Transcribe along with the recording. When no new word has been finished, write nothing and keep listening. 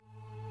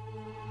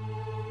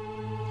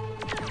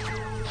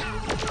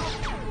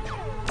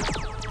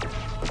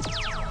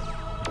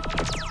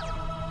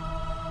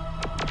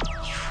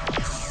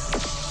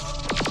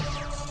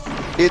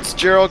It's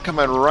Gerald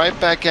coming right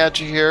back at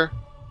you here.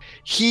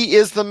 He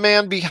is the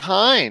man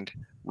behind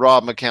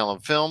Rob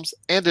McCallum Films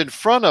and in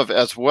front of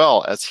as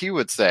well, as he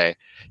would say.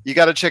 You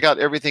got to check out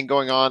everything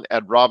going on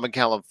at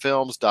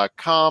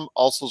robmccallumfilms.com.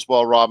 Also as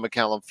well, Rob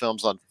McCallum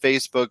Films on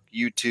Facebook,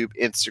 YouTube,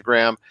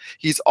 Instagram.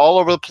 He's all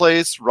over the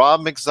place.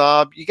 Rob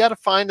McZob. You got to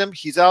find him.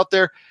 He's out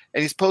there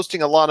and he's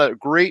posting a lot of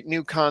great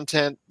new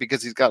content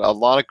because he's got a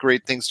lot of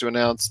great things to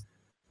announce.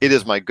 It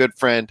is my good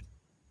friend.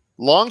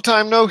 Long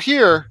time no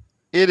hear.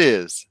 It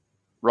is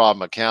Rob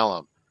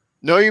McCallum.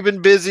 Know you've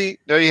been busy.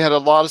 Know you had a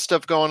lot of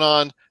stuff going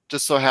on.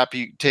 Just so happy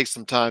you take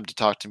some time to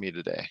talk to me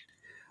today.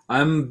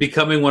 I'm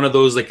becoming one of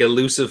those like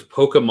elusive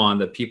Pokemon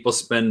that people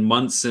spend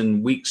months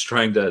and weeks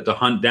trying to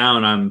hunt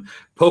down. I'm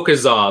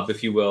Pokazob,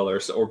 if you will, or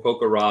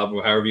Pokerob,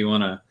 or however you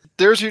want to.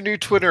 There's your new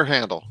Twitter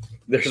handle.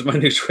 There's my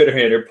new Twitter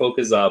handle,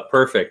 Pokazob.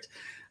 Perfect.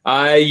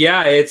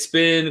 Yeah, it's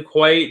been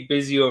quite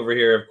busy over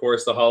here. Of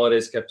course, the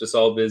holidays kept us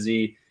all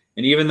busy.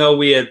 And even though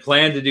we had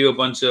planned to do a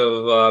bunch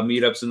of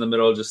meetups in the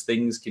middle, just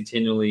things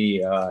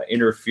continually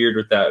interfered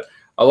with that.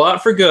 A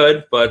lot for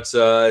good, but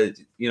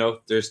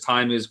there's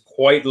time is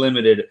quite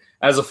limited.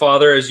 As a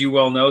father, as you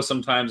well know,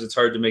 sometimes it's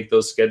hard to make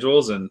those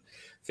schedules, and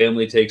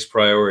family takes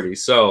priority.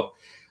 So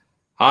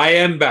I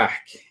am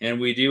back, and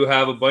we do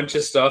have a bunch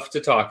of stuff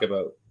to talk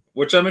about,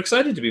 which I'm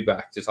excited to be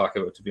back to talk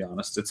about, to be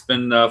honest. It's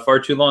been far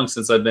too long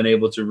since I've been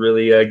able to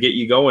really get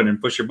you going and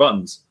push your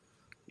buttons.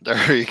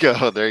 There you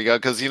go.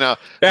 Because,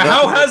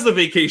 how has the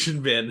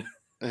vacation been?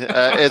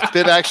 It's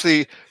been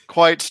actually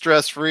quite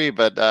stress-free,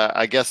 but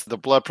I guess the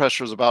blood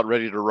pressure is about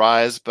ready to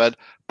rise. But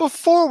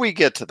before we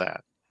get to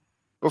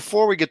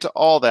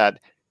all that,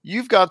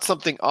 you've got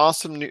something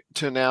awesome new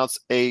to announce.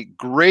 A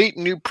great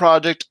new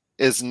project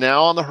is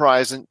now on the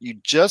horizon. You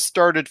just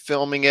started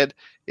filming it.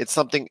 It's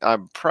something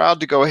I'm proud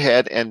to go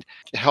ahead and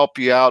help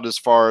you out as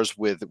far as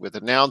with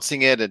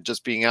announcing it and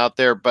just being out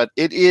there. But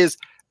it is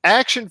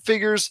Action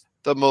Figures,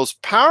 the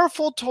most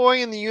powerful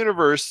toy in the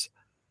universe,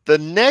 the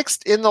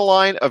next in the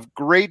line of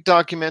great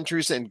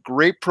documentaries and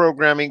great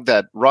programming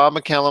that Rob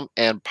McCallum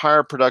and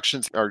Pyre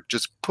Productions are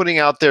just putting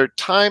out there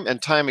time and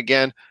time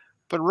again.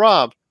 But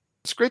Rob,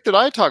 it's great that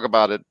I talk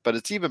about it, but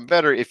it's even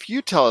better if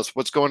you tell us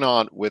what's going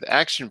on with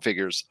Action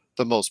Figures,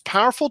 the most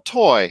powerful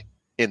toy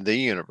in the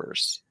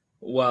universe.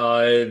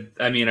 Well,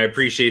 I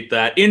appreciate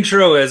that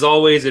intro. As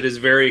always, it is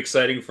very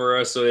exciting for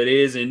us. So it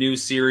is a new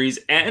series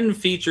and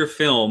feature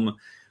film,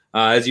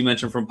 as you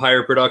mentioned, from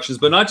Pyre Productions,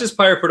 but not just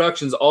Pyre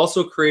Productions,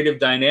 also Creative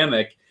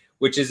Dynamic,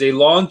 which is a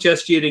long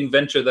gestating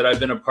venture that I've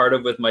been a part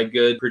of with my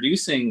good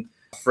producing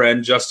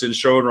friend, Justin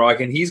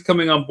Schoenrock. And he's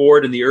coming on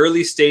board in the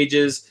early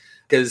stages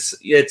because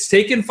it's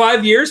taken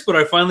 5 years, but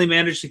I finally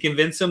managed to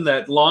convince him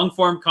that long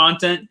form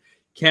content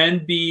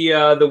can be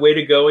the way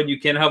to go and you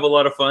can have a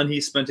lot of fun. He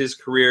spent his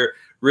career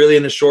really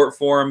in the short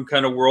form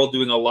kind of world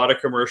doing a lot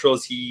of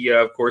commercials. He,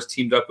 of course,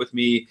 teamed up with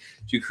me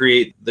to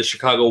create the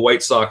Chicago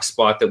White Sox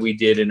spot that we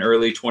did in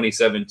early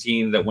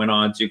 2017 that went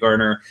on to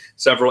garner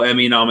several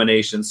Emmy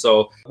nominations.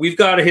 So we've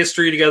got a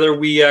history together.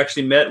 We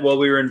actually met while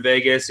we were in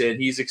Vegas, and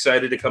he's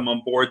excited to come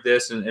on board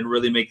this and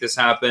really make this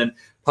happen.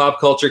 Pop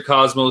Culture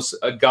Cosmos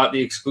got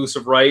the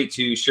exclusive right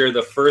to share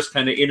the first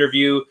kind of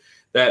interview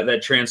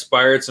that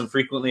transpired, some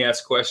frequently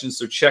asked questions.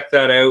 So check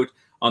that out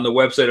on the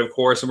website, of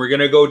course, and we're going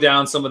to go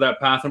down some of that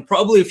path and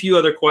probably a few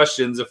other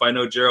questions if I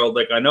know Gerald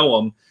like I know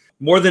him.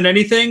 More than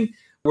anything,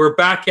 we're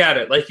back at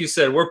it. Like you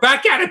said, we're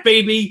back at it,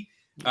 baby.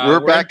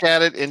 We're back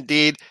at it,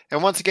 indeed.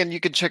 And once again,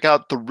 you can check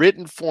out the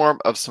written form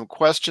of some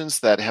questions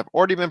that have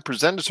already been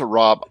presented to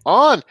Rob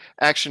on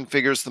Action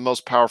Figures, the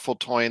most powerful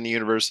toy in the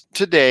universe,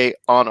 today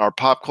on our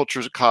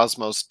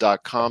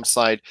popculturecosmos.com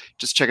site.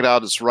 Just check it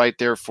out. It's right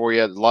there for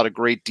you. A lot of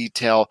great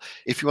detail.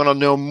 If you want to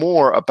know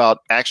more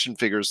about Action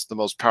Figures, the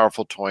most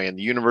powerful toy in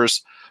the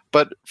universe.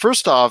 But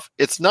first off,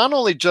 it's not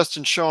only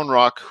Justin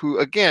Schoenrock, who,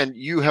 again,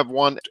 you have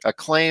won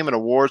acclaim and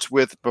awards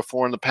with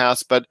before in the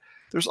past, but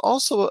there's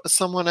also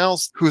someone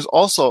else who's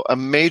also a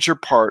major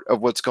part of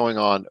what's going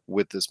on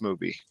with this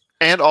movie.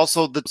 And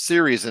also the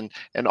series and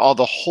all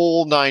the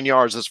whole 9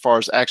 yards as far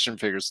as Action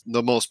Figures,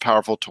 the most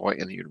powerful toy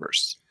in the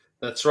universe.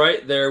 That's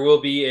right. There will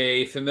be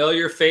a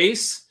familiar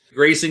face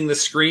gracing the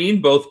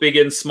screen, both big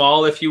and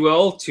small, if you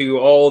will, to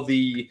all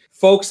the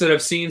folks that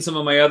have seen some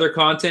of my other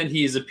content.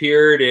 He's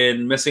appeared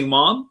in Missing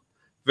Mom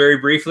very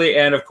briefly,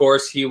 and of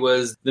course he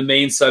was the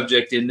main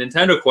subject in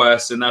Nintendo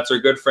Quest, and that's our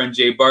good friend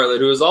Jay Bartlett,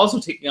 who is also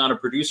taking on a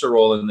producer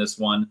role in this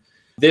one.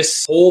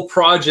 This whole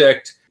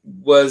project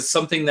was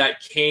something that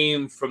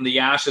came from the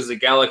ashes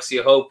of Galaxy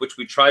of Hope, which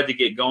we tried to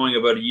get going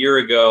about a year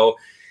ago,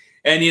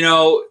 and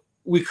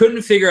we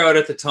couldn't figure out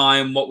at the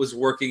time what was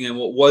working and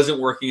what wasn't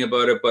working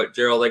about it. But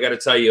Gerald, I got to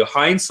tell you,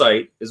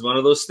 hindsight is one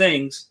of those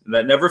things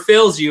that never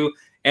fails you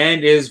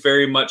and is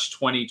very much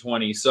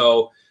 2020.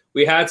 So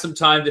we had some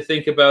time to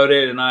think about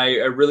it, and I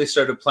really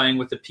started playing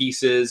with the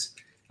pieces.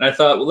 And I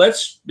thought, well,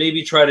 let's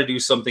maybe try to do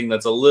something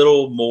that's a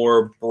little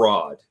more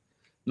broad,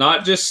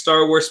 not just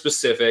Star Wars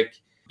specific,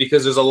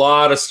 because there's a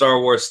lot of Star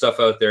Wars stuff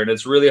out there, and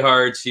it's really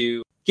hard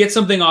to get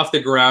something off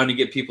the ground and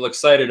get people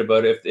excited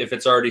about it if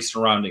it's already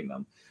surrounding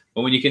them.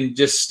 But when you can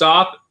just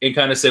stop and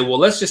kind of say, well,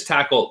 let's just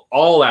tackle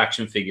all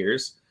action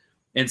figures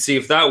and see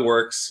if that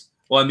works.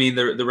 Well, I mean,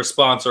 the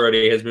response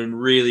already has been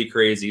really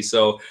crazy.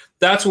 So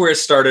that's where it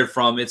started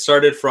from. It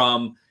started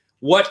from,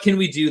 what can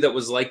we do that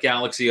was like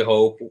Galaxy of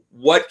Hope?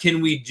 What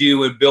can we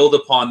do and build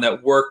upon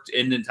that worked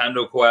in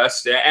Nintendo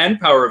Quest and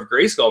Power of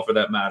Grayskull for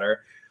that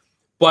matter,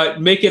 but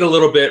make it a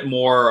little bit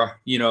more,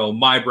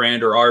 my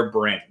brand or our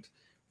brand.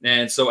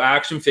 And so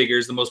action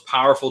figures, the most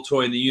powerful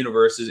toy in the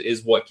universe,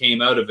 is what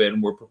came out of it.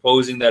 And we're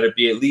proposing that it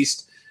be at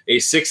least a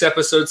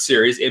 6-episode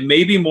series. It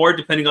may be more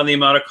depending on the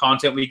amount of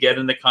content we get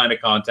and the kind of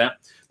content,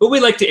 but we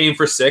like to aim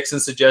for 6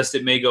 and suggest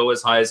it may go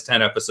as high as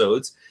 10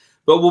 episodes.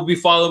 But we'll be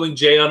following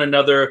Jay on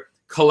another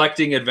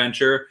collecting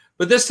adventure,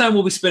 but this time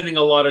we'll be spending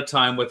a lot of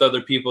time with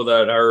other people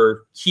that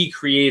are key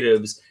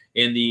creatives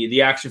in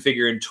the action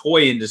figure and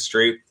toy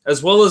industry,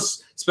 as well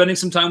as spending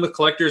some time with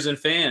collectors and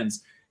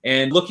fans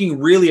and looking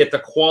really at the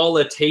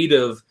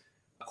qualitative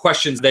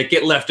questions that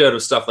get left out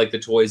of stuff like the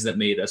toys that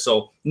made us.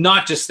 So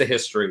not just the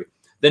history,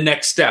 the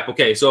next step.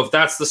 Okay, so if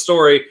that's the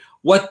story,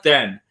 what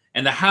then?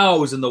 And the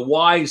hows and the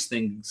whys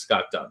things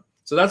got done.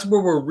 So that's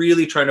where we're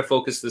really trying to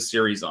focus this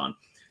series on.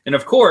 And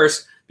of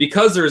course,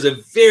 because there is a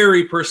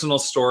very personal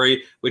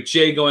story with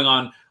Jay going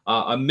on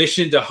a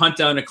mission to hunt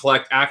down and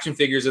collect action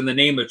figures in the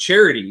name of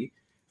charity,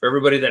 for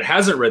everybody that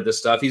hasn't read this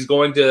stuff, he's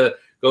going to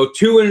go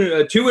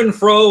to and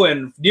fro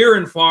and near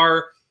and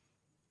far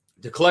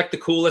to collect the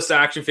coolest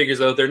action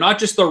figures out there. Not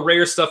just the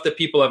rare stuff that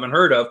people haven't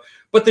heard of,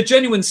 but the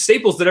genuine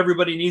staples that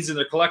everybody needs in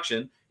their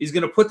collection. He's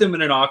going to put them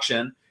in an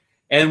auction.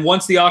 And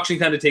once the auction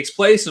kind of takes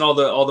place and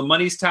all the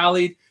money's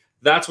tallied,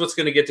 that's what's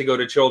going to get to go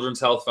to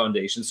Children's Health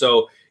Foundation.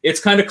 So it's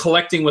kind of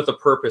collecting with a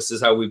purpose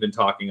is how we've been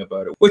talking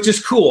about it, which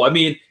is cool. I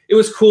mean, it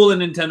was cool in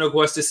Nintendo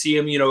Quest to see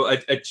him,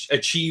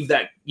 achieve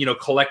that,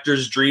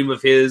 collector's dream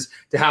of his,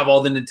 to have all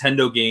the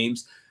Nintendo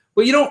games.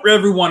 But you don't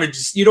ever want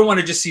to you don't want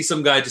to just see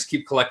some guy just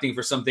keep collecting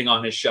for something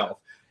on his shelf.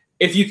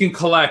 If you can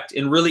collect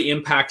and really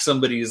impact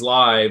somebody's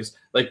lives,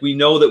 like we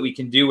know that we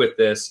can do with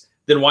this,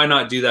 then why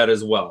not do that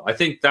as well? I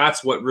think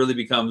that's what really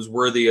becomes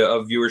worthy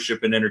of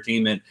viewership and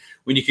entertainment,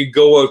 when you can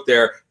go out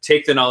there,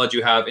 take the knowledge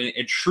you have,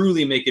 and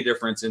truly make a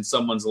difference in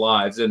someone's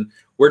lives. And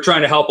we're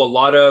trying to help a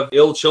lot of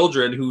ill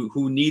children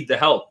who need the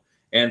help.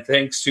 And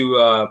thanks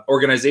to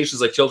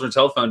organizations like Children's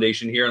Health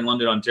Foundation here in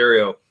London,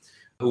 Ontario,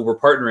 who we're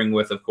partnering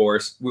with, of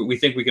course, we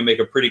think we can make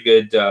a pretty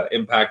good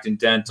impact and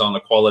dent on the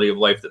quality of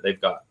life that they've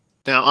got.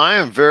 Now, I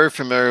am very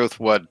familiar with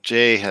what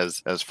Jay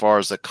has as far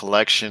as a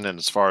collection and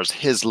as far as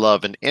his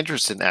love and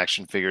interest in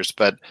action figures,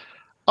 but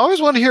I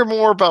always want to hear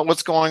more about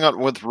what's going on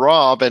with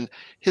Rob and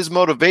his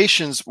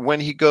motivations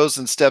when he goes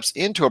and steps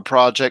into a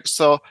project.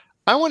 So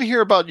I want to hear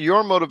about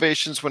your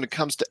motivations when it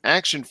comes to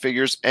action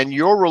figures and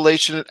your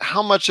relation,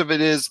 how much of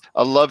it is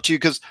a love to you,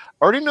 because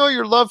I already know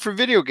your love for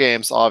video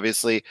games,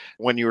 obviously,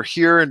 when you were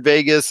here in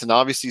Vegas and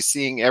obviously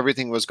seeing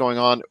everything was going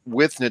on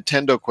with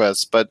Nintendo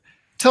Quest, but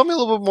tell me a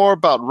little bit more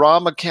about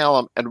Rob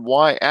McCallum and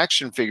why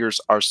action figures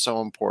are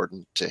so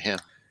important to him.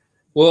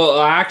 Well,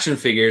 action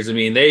figures, I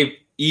mean, they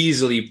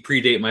easily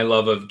predate my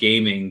love of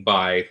gaming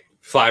by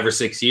 5 or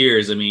 6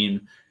 years. I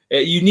mean,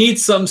 you need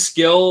some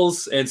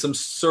skills and some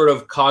sort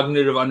of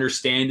cognitive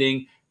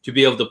understanding to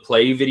be able to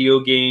play video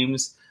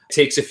games. It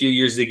takes a few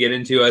years to get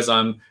into, as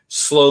I'm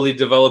slowly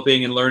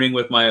developing and learning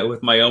with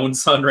my own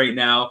son right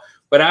now.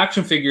 But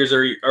action figures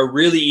are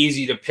really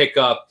easy to pick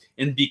up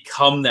and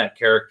become that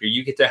character.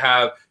 You get to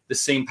have the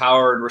same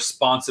power and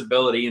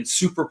responsibility and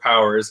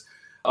superpowers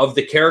of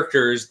the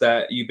characters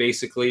that you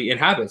basically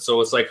inhabit. So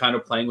it's like kind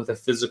of playing with a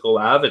physical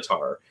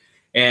avatar.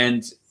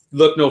 And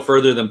look no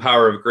further than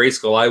Power of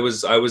Grayskull. I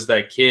was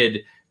that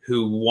kid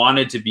who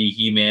wanted to be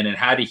He-Man and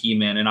had a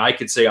He-Man, and I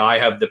could say I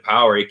have the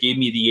power. It gave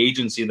me the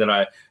agency that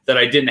I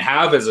didn't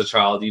have as a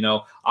child.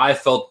 I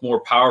felt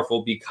more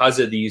powerful because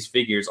of these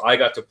figures. I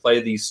got to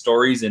play these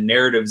stories and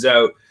narratives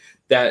out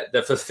that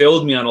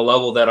fulfilled me on a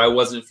level that I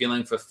wasn't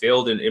feeling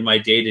fulfilled in my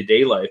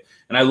day-to-day life.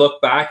 And I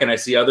look back and I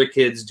see other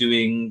kids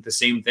doing the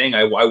same thing.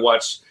 I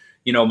watch,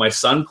 my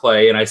son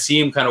play, and I see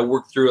him kind of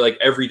work through like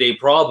everyday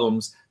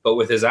problems, but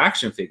with his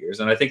action figures.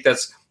 And I think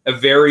that's a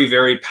very,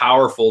 very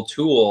powerful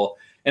tool.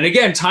 And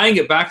again, tying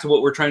it back to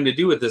what we're trying to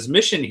do with this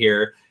mission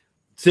here,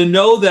 to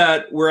know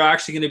that we're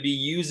actually going to be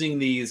using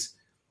these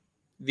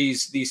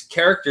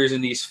characters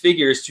and these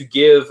figures to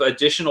give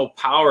additional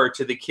power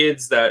to the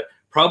kids that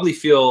probably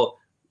feel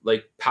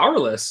like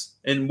powerless,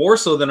 and more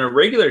so than a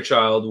regular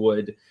child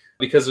would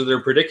because of their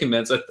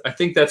predicaments. I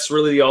think that's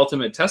really the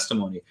ultimate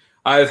testimony.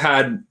 I've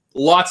had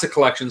lots of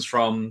collections,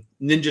 from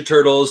Ninja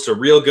Turtles to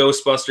real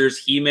Ghostbusters,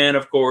 He-Man,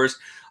 of course.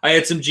 I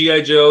had some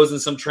G.I. Joes and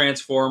some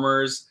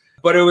Transformers,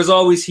 but it was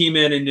always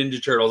He-Man and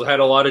Ninja Turtles. I had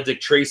a lot of Dick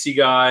Tracy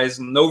guys,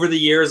 and over the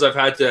years I've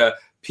had to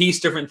piece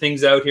different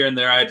things out here and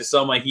there. I had to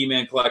sell my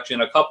He-Man collection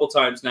a couple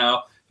times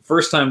now. The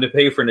first time to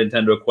pay for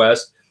Nintendo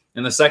Quest,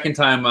 and the second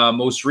time,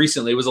 most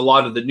recently, was a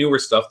lot of the newer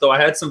stuff, though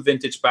I had some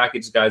vintage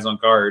package guys on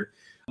card.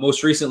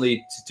 Most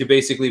recently, to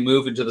basically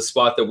move into the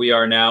spot that we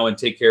are now and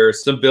take care of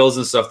some bills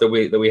and stuff that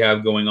we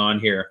have going on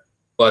here.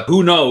 But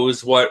who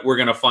knows what we're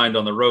going to find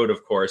on the road,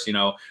 of course. You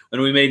know, when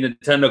we made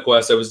Nintendo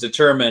Quest, I was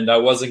determined I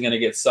wasn't going to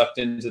get sucked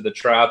into the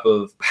trap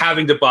of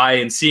having to buy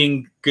and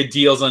seeing good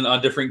deals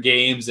on different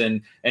games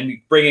and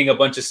bringing a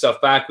bunch of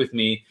stuff back with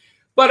me.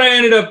 But I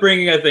ended up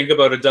bringing, I think,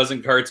 about a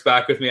dozen carts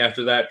back with me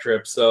after that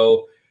trip.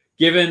 So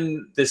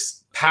given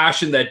this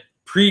passion that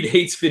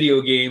predates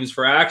video games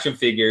for action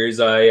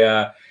figures,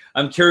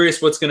 I'm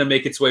curious what's going to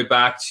make its way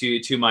back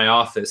to my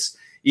office.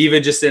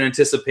 Even just in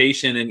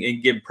anticipation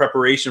and give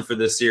preparation for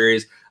this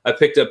series, I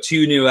picked up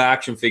 2 new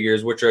action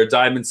figures, which are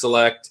Diamond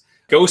Select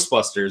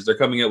Ghostbusters. They're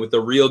coming out with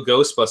the real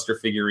Ghostbuster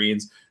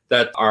figurines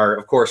that are,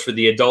 of course, for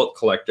the adult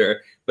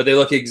collector, but they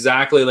look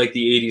exactly like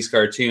the 80s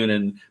cartoon,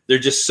 and they're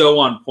just so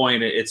on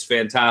point. It's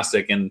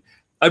fantastic. And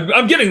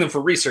I'm getting them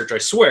for research, I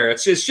swear.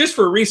 It's just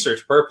for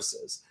research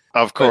purposes.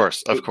 Of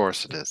course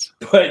it is.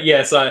 But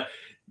yes,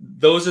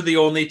 those are the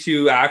only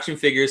 2 action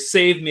figures,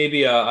 save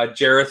maybe a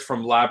Jareth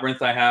from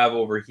Labyrinth I have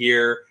over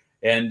here.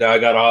 And I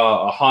got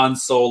a Han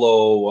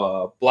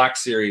Solo Black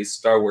Series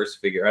Star Wars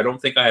figure. I don't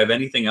think I have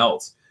anything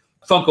else.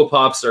 Funko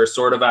Pops are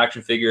sort of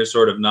action figures,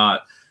 sort of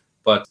not.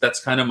 But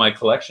that's kind of my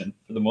collection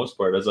for the most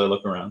part as I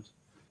look around.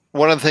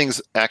 One of the things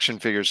action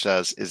figures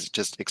does is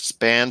just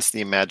expands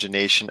the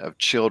imagination of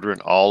children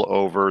all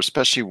over,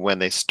 especially when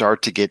they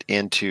start to get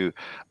into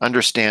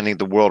understanding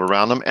the world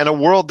around them and a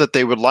world that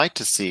they would like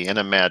to see and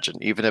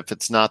imagine. Even if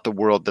it's not the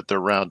world that they're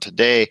around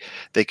today,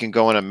 they can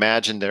go and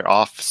imagine they're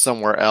off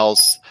somewhere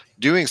else,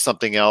 doing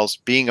something else,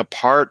 being a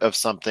part of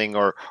something,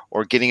 or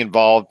getting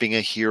involved, being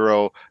a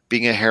hero,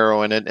 being a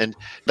heroine. And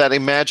that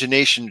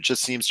imagination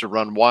just seems to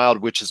run wild,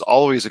 which is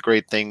always a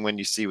great thing when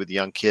you see with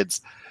young kids.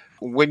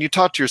 When you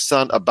talk to your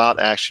son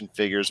about action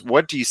figures,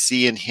 what do you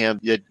see in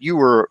him that you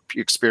were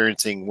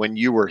experiencing when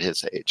you were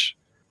his age?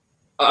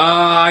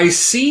 I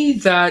see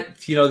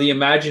that, you know, the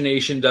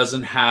imagination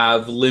doesn't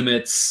have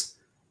limits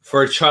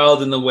for a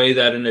child in the way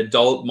that an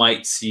adult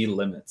might see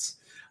limits.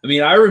 I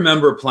mean, I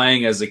remember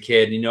playing as a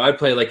kid, you know, I'd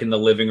play like in the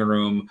living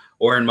room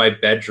or in my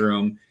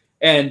bedroom,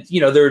 and,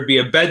 you know, there would be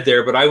a bed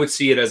there, but I would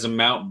see it as a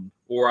mountain,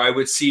 or I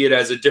would see it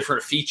as a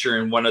different feature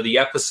in one of the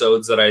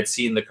episodes that I'd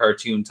seen the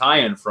cartoon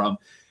tie-in from.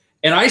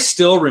 And I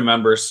still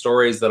remember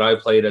stories that I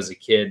played as a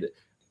kid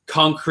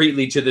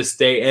concretely to this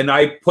day. And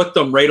I put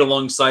them right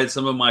alongside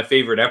some of my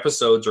favorite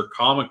episodes or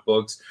comic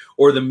books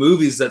or the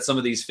movies that some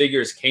of these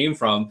figures came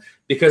from,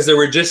 because they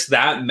were just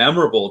that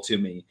memorable to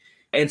me.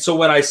 And so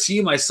when I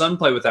see my son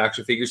play with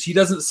action figures, he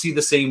doesn't see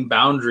the same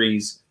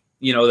boundaries,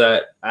 you know,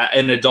 that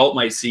an adult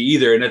might see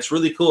either. And it's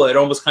really cool. It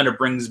almost kind of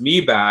brings me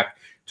back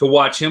to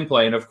watch him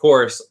play. And of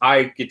course,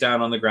 I get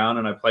down on the ground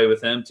and I play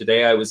with him.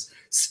 Today I was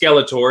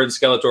Skeletor, and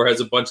Skeletor has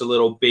a bunch of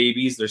little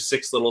babies. There's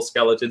 6 little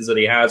skeletons that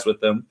he has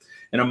with him.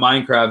 And a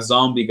Minecraft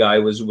zombie guy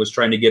was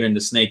trying to get into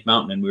Snake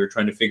Mountain, and we were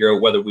trying to figure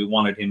out whether we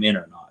wanted him in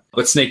or not.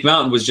 But Snake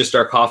Mountain was just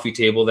our coffee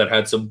table that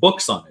had some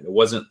books on it. It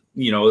wasn't,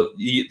 you know,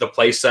 the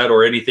play set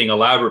or anything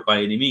elaborate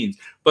by any means,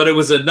 but it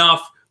was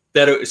enough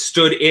that it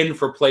stood in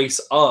for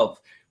place of.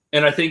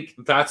 And I think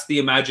that's the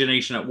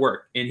imagination at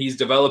work. And he's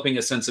developing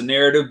a sense of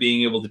narrative,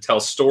 being able to tell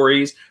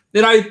stories.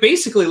 Then I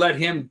basically let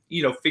him,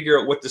 you know, figure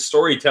out what the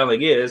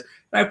storytelling is.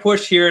 And I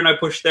push here and I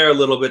push there a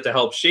little bit to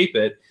help shape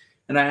it.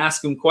 And I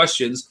ask him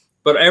questions,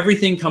 but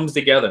everything comes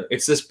together.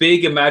 It's this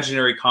big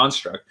imaginary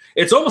construct.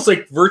 It's almost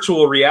like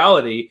virtual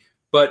reality,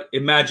 but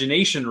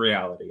imagination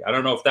reality. I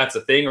don't know if that's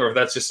a thing or if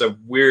that's just a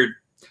weird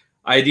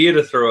idea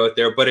to throw out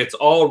there, but it's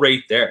all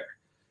right there.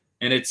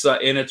 And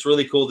it's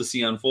really cool to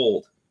see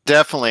unfold.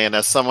 Definitely. And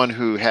as someone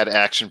who had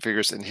action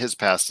figures in his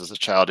past as a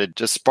child, it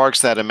just sparks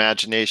that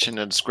imagination.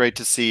 And it's great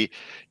to see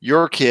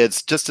your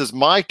kids, just as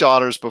my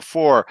daughters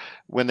before,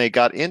 when they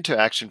got into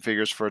action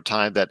figures for a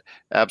time, that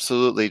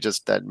absolutely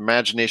just that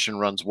imagination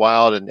runs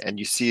wild, and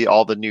you see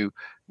all the new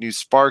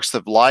sparks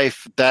of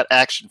life that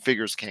action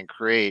figures can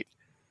create.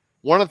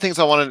 One of the things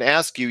I wanted to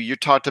ask you, you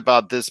talked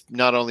about this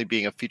not only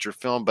being a feature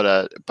film, but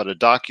a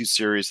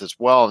docu-series as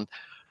well. And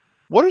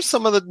what are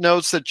some of the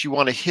notes that you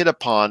want to hit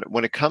upon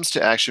when it comes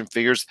to action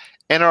figures?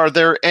 And are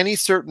there any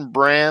certain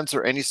brands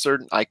or any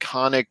certain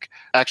iconic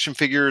action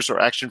figures or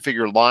action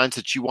figure lines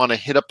that you want to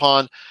hit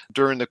upon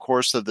during the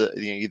course of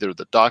either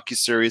the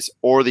docuseries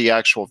or the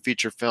actual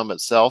feature film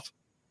itself?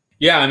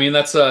 Yeah, I mean,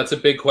 that's a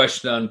big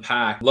question to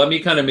unpack. Let me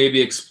kind of maybe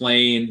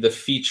explain the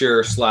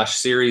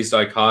feature/series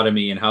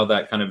dichotomy and how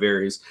that kind of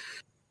varies.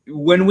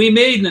 When we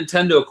made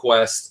Nintendo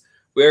Quest,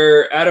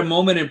 we're at a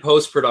moment in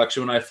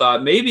post-production when I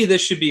thought maybe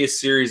this should be a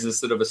series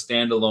instead of a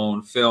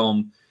standalone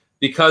film,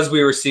 because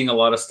we were seeing a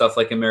lot of stuff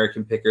like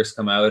American Pickers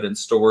come out and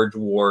Storage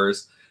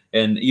Wars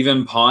and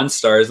even Pawn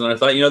Stars. And I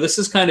thought, you know, this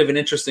is kind of an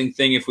interesting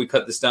thing if we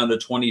cut this down to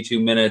 22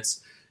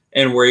 minutes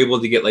and we're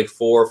able to get like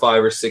 4 or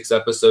 5 or 6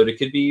 episodes. It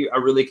could be a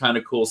really kind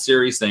of cool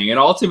series thing. And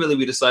ultimately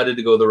we decided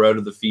to go the route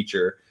of the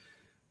feature.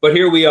 But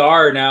here we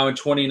are now in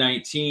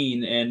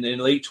 2019, and in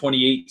late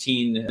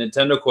 2018,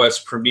 Nintendo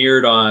Quest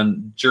premiered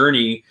on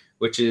Journey,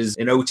 which is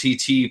an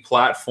OTT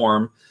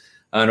platform,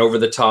 and over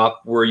the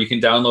top where you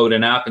can download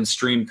an app and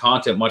stream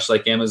content, much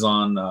like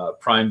Amazon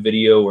Prime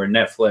Video or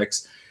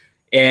Netflix.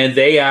 And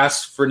they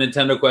asked for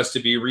Nintendo Quest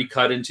to be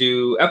recut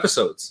into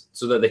episodes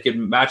so that they could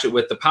match it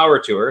with the Power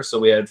Tour. So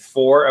we had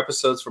 4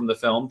 episodes from the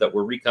film that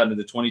were recut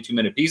into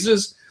 22-minute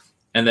pieces.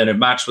 And then it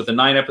matched with the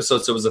 9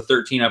 episodes. So it was a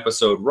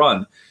 13-episode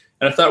run.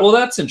 And I thought, well,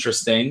 that's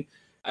interesting.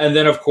 And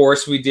then, of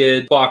course, we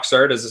did box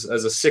art as a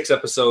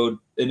 6-episode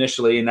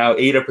initially, and now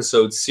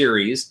 8-episode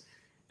series.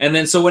 And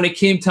then so when it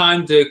came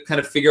time to kind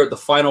of figure out the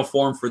final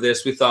form for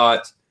this, we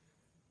thought,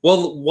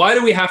 well, why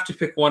do we have to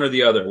pick one or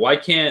the other? Why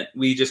can't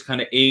we just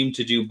kind of aim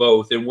to do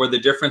both? And where the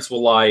difference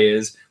will lie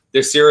is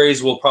the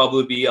series will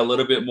probably be a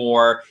little bit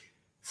more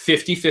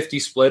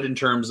 50-50 split in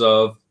terms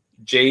of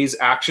Jay's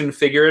action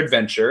figure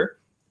adventure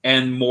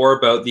and more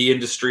about the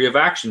industry of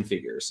action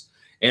figures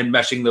and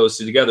meshing those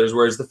two together.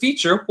 Whereas the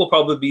feature will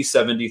probably be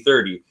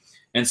 70-30.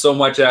 And so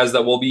much as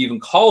that will be even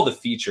called the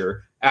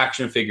feature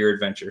action figure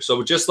adventure.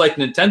 So just like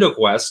Nintendo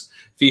Quest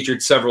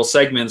featured several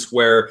segments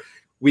where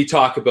we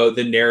talk about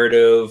the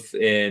narrative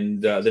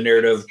and the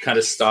narrative kind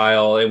of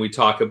style, and we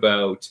talk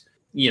about,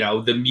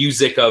 the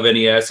music of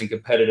NES and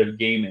competitive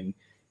gaming.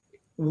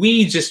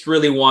 We just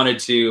really wanted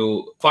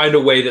to find a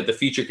way that the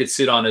feature could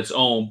sit on its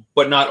own,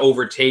 but not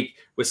overtake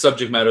with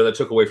subject matter that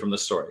took away from the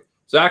story.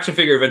 So action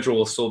figure adventure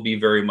will still be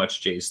very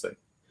much Jay's thing,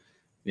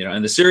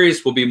 and the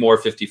series will be more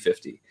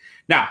 50-50.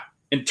 Now,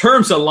 in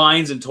terms of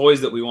lines and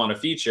toys that we want to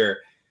feature,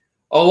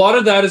 a lot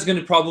of that is going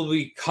to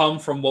probably come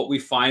from what we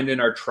find in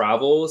our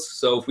travels.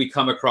 So if we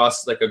come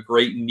across like a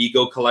great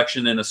Mego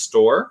collection in a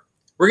store,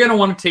 we're going to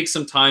want to take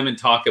some time and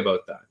talk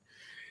about that.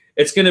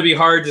 It's going to be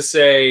hard to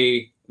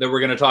say that we're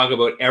going to talk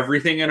about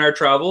everything in our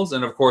travels.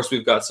 And of course,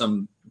 we've got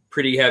some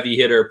pretty heavy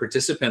hitter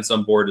participants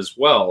on board as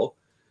well.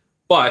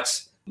 But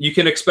you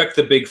can expect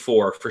the big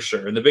 4 for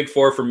sure. And the big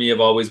 4 for me have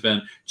always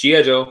been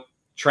G.I. Joe,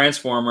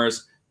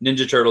 Transformers,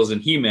 Ninja Turtles,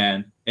 and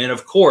He-Man. And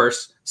of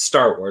course,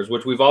 Star Wars,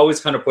 which we've always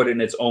kind of put in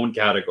its own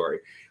category.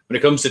 When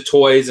it comes to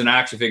toys and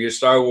action figures,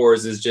 Star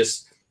Wars is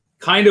just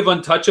kind of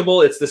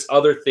untouchable. It's this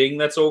other thing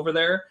that's over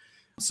there.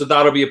 So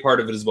that'll be a part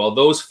of it as well.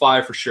 Those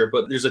 5 for sure.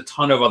 But there's a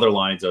ton of other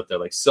lines out there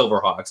like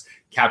Silverhawks,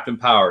 Captain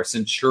Power,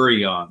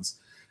 Centurions,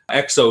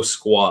 Exo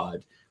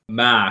Squad,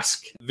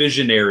 Mask,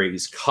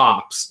 Visionaries,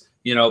 Cops.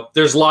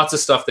 There's lots of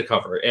stuff to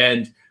cover.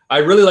 And I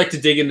really like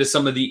to dig into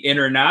some of the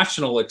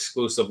international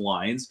exclusive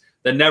lines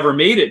that never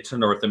made it to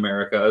North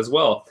America as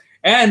well.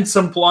 And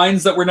some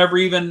lines that were never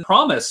even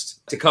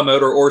promised to come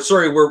out,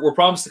 were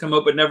promised to come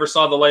out but never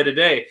saw the light of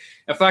day.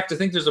 In fact, I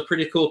think there's a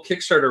pretty cool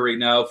Kickstarter right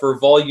now for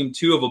volume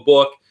 2 of a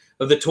book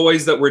of the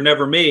toys that were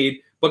never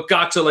made, but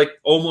got to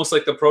almost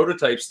like the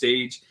prototype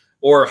stage,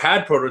 or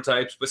had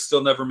prototypes, but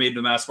still never made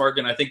the mass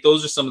market. And I think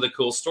those are some of the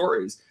cool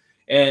stories.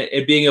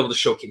 And being able to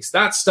showcase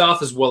that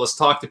stuff, as well as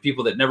talk to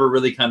people that never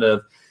really kind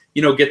of,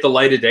 get the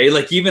light of day.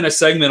 Like even a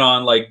segment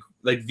on like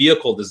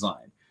vehicle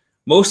design.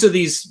 Most of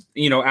these,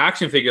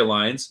 action figure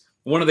lines,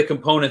 one of the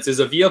components is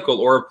a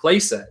vehicle or a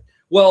playset.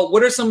 Well,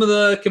 what are some of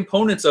the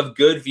components of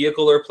good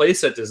vehicle or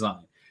playset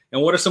design?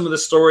 And what are some of the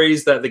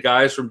stories that the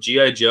guys from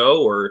G.I.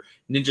 Joe or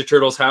Ninja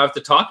Turtles have to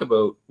talk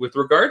about with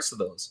regards to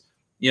those?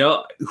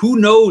 Who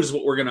knows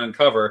what we're going to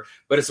uncover,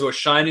 but it's about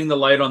shining the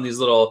light on these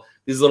little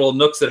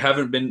nooks that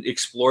haven't been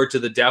explored to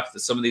the depth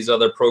that some of these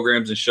other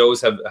programs and shows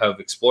have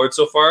explored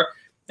so far,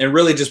 and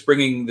really just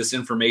bringing this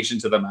information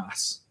to the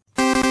mass.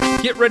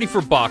 Get ready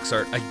for Box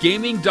Art, a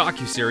gaming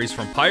docuseries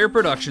from Pyre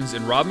Productions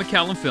and Rob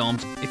McCallum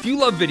Films. If you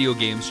love video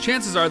games,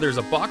 chances are there's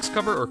a box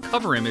cover or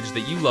cover image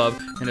that you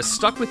love and has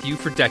stuck with you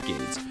for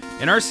decades.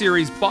 In our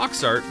series,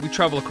 Box Art, we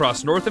travel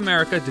across North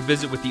America to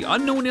visit with the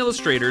unknown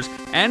illustrators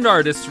and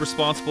artists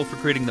responsible for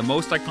creating the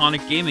most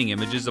iconic gaming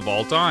images of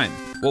all time.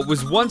 What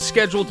was once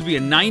scheduled to be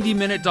a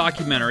 90-minute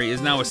documentary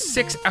is now a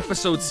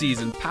 6-episode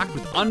season packed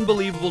with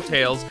unbelievable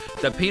tales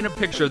that paint a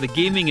picture of the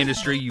gaming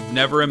industry you've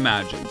never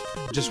imagined.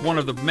 Just one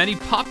of the many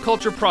pop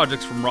culture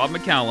projects from Rob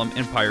McCallum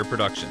and Pyre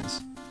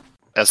Productions.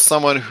 As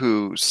someone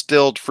who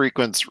still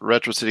frequents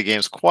Retro City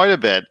Games quite a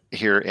bit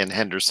here in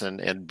Henderson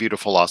and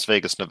beautiful Las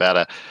Vegas,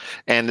 Nevada,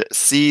 and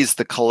sees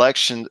the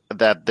collection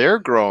that they're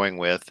growing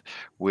with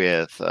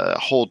a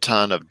whole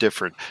ton of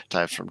different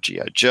types from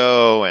G.I.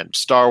 Joe and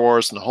Star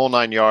Wars and the whole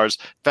 9 yards.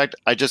 In fact,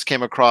 I just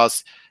came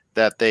across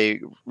that they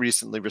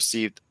recently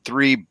received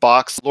 3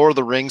 box Lord of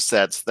the Rings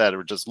sets that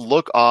are just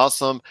look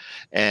awesome,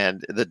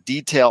 and the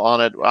detail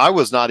on it, I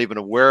was not even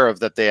aware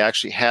of that they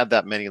actually had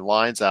that many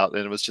lines out,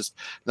 and it was just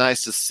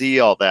nice to see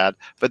all that.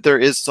 But there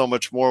is so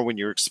much more when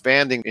you're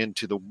expanding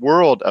into the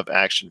world of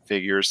action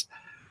figures.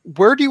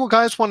 Where do you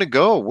guys want to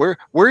go? Where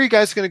are you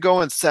guys going to go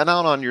and set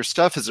out on your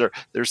stuff? Is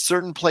there's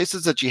certain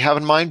places that you have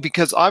in mind?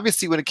 Because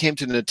obviously when it came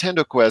to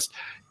Nintendo Quest,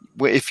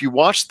 if you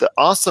watch the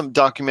awesome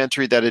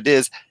documentary that it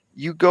is,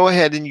 you go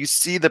ahead and you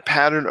see the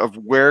pattern of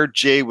where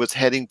Jay was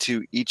heading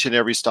to each and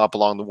every stop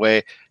along the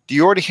way. Do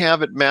you already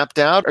have it mapped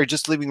out, or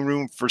just leaving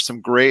room for some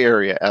gray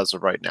area as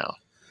of right now?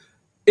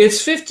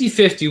 It's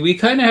 50-50. We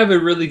kind of have a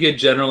really good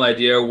general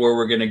idea of where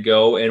we're going to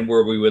go and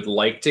where we would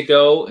like to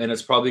go, and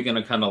it's probably going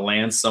to kind of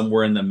land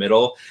somewhere in the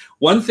middle.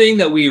 One thing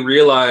that we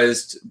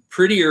realized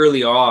pretty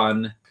early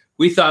on,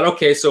 we thought,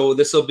 okay, so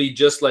this will be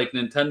just like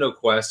Nintendo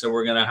Quest, and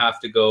we're going to have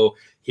to go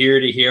here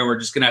to here, and we're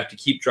just going to have to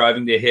keep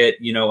driving to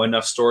hit,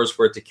 enough stores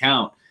for it to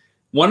count.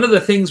 One of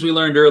the things we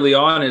learned early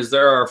on is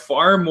there are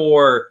far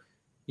more,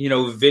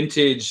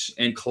 vintage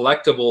and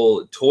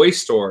collectible toy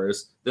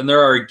stores than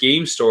there are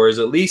game stores,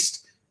 at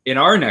least in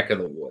our neck of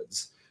the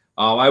woods.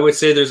 I would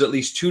say there's at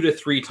least 2 to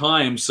 3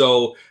 times.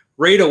 So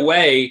right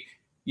away,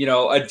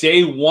 a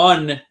day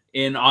one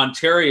in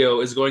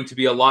Ontario is going to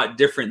be a lot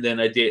different than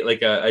a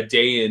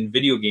day in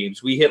video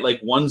games. We hit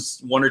like one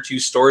or two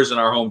stores in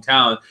our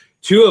hometown,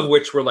 2 of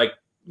which were like,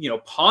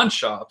 pawn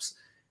shops.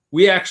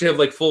 We actually have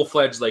like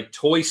full-fledged like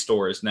toy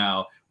stores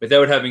now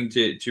without having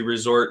to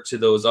resort to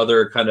those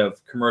other kind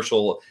of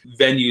commercial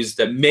venues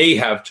that may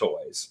have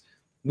toys.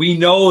 We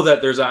know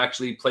that there's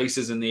actually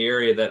places in the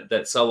area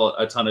that sell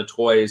a ton of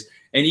toys,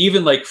 and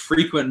even like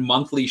frequent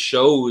monthly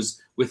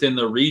shows within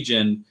the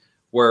region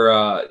where,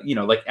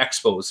 like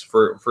expos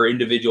for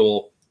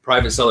individual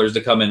private sellers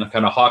to come in and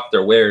kind of hawk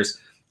their wares.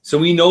 So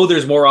we know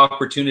there's more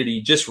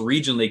opportunity just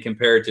regionally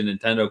compared to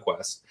Nintendo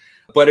Quest.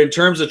 But in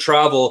terms of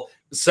travel,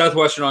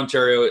 Southwestern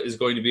Ontario is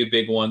going to be a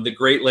big one. The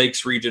Great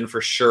Lakes region for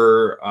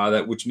sure,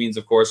 which means,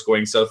 of course,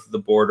 going south of the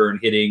border and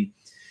hitting,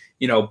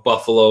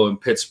 Buffalo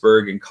and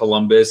Pittsburgh and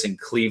Columbus and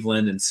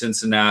Cleveland and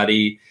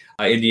Cincinnati,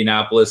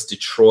 Indianapolis,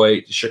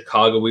 Detroit,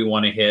 Chicago we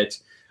want to hit.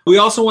 We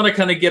also want to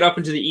kind of get up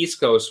into the East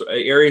Coast,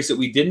 areas that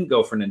we didn't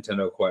go for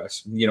Nintendo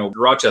Quest.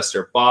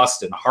 Rochester,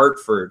 Boston,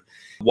 Hartford,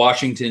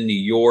 Washington, New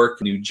York,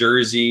 New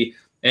Jersey.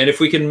 And if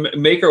we can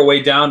make our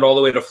way down all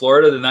the way to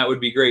Florida, then that would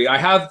be great. I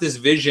have this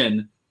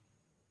vision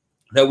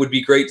that would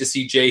be great to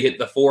see Jay hit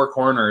the 4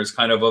 corners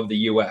kind of the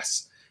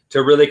U.S.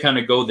 to really kind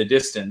of go the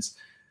distance.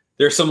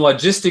 There's some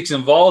logistics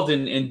involved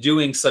in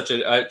doing such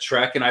a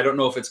trek, and I don't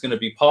know if it's going to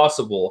be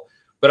possible,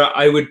 but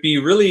I would be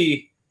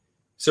really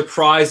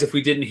surprised if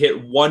we didn't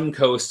hit one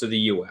coast of the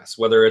U.S.,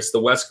 whether it's the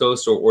West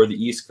Coast or the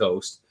East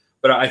Coast.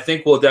 But I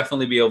think we'll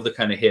definitely be able to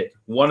kind of hit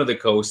one of the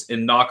coasts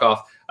and knock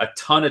off a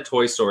ton of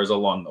toy stores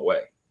along the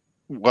way.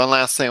 One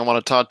last thing I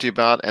want to talk to you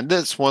about, and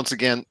this, once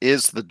again,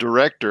 is the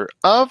director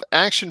of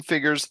Action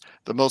Figures,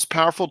 the most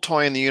powerful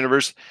toy in the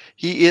universe.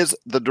 He is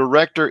the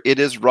director. It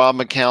is Rob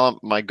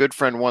McCallum, my good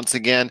friend once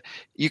again.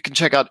 You can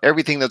check out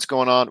everything that's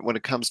going on when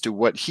it comes to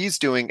what he's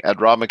doing at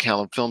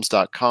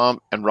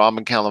robmccallumfilms.com and Rob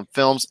McCallum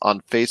Films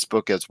on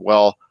Facebook as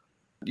well.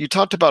 You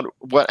talked about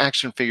what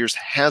Action Figures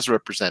has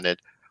represented,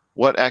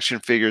 what Action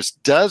Figures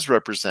does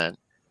represent.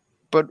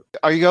 But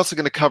are you also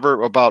going to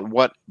cover about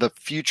what the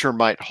future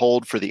might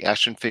hold for the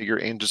action figure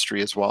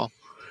industry as well?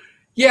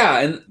 Yeah,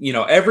 and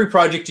every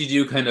project you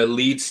do kind of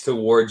leads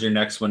towards your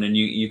next one, and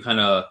you kind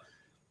of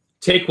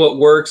take what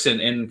works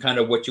and kind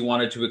of what you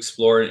wanted to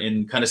explore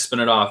and kind of spin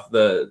it off.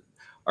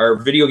 Our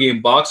video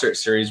game box art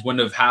series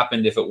wouldn't have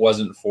happened if it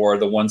wasn't for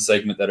the one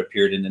segment that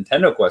appeared in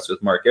Nintendo Quest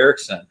with Mark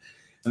Erickson.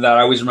 And that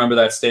I always remember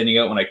that standing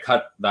out when I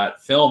cut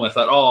that film. I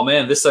thought, oh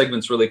man, this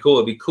segment's really cool.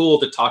 It'd be cool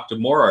to talk to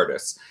more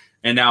artists.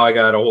 And now I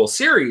got a whole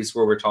series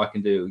where we're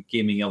talking to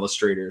gaming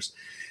illustrators.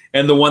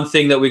 And the one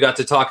thing that we got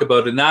to talk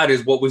about in that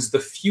is what was the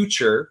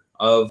future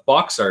of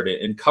box art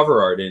and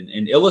cover art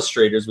and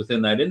illustrators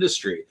within that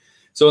industry.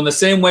 So in the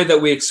same way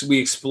that we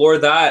explore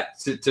that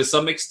to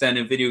some extent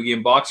in video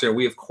game box art,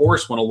 we of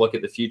course want to look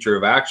at the future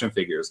of action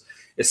figures,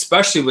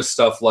 especially with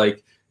stuff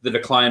like the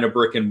decline of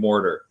brick and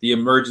mortar, the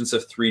emergence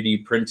of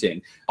 3D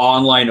printing,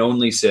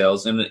 online-only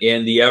sales, and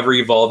the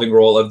ever-evolving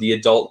role of the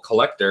adult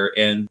collector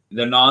and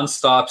the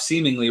nonstop,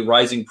 seemingly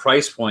rising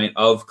price point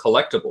of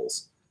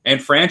collectibles and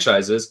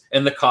franchises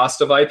and the cost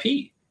of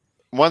IP.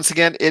 Once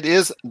again, it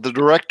is the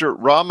director,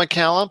 Rob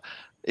McCallum.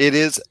 It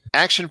is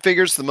Action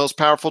Figures, the most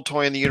powerful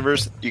toy in the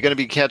universe. You're going to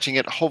be catching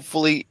it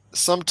hopefully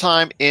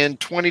sometime in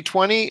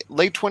 2020,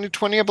 late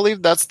 2020, I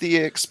believe. That's the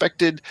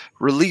expected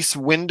release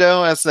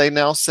window, as they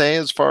now say,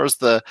 as far as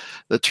the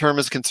term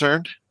is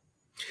concerned.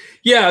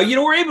 Yeah,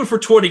 we're aiming for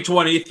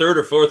 2020, third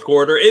or fourth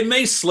quarter. It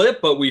may slip,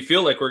 but we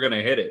feel like we're going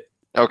to hit it.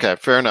 Okay,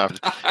 fair enough.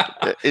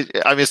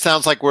 It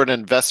sounds like we're at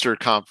an investor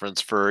conference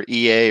for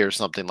EA or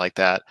something like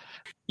that.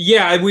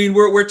 Yeah, I mean,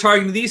 we're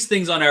targeting these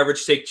things on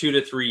average take 2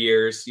 to 3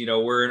 years.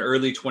 We're in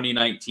early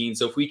 2019,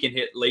 so if we can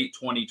hit late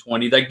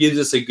 2020, that gives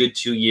us a good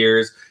 2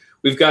 years.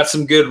 We've got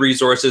some good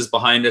resources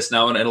behind us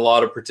now and a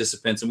lot of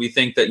participants, and we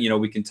think that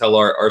we can tell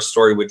our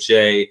story with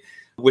Jay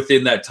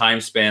within that time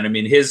span. I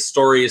mean, his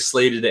story is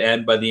slated to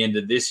end by the end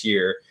of this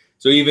year,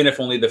 so even if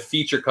only the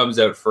feature comes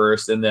out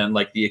first and then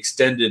like the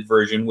extended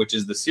version, which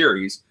is the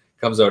series,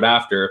 comes out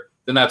after,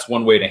 then that's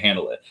one way to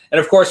handle it.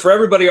 And of course, for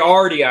everybody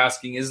already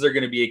asking, is there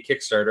going to be a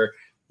Kickstarter?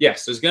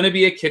 Yes, there's going to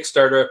be a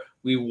Kickstarter.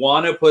 We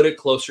want to put it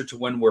closer to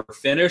when we're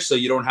finished so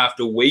you don't have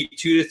to wait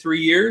 2 to 3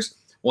 years.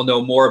 We'll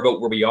know more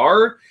about where we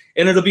are,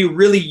 and it'll be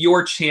really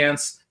your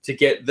chance to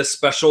get the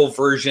special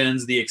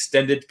versions, the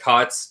extended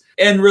cuts,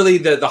 and really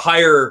the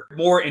higher,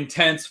 more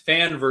intense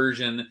fan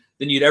version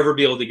than you'd ever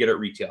be able to get at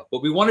retail.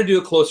 But we want to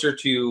do it closer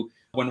to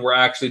when we're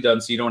actually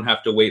done so you don't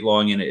have to wait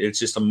long, and it's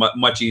just a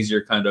much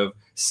easier kind of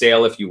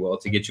sale, if you will,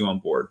 to get you on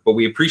board. But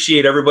we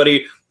appreciate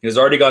everybody who's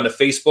already gone to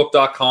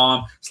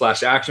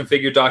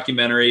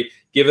facebook.com/actionfiguredocumentary,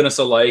 given us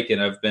a like,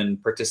 and have been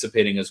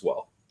participating as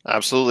well.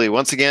 Absolutely.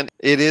 Once again,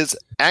 it is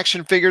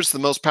action figures, the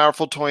most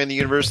powerful toy in the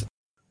universe.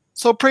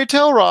 So pray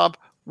tell, Rob,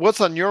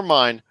 what's on your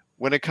mind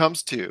when it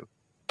comes to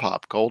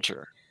pop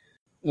culture?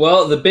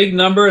 Well, the big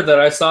number that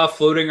I saw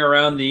floating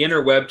around the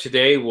interweb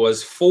today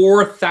was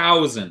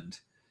 4,000.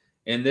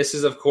 And this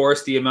is, of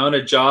course, the amount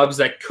of jobs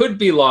that could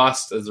be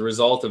lost as a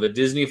result of a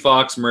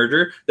Disney-Fox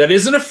merger that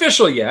isn't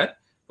official yet,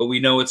 but we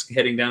know it's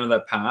heading down to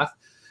that path.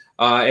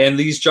 And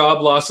these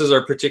job losses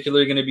are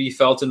particularly going to be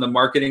felt in the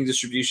marketing,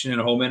 distribution,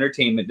 and home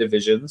entertainment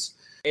divisions.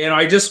 And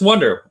I just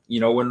wonder,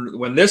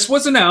 when this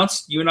was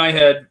announced, you and I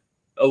had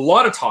a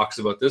lot of talks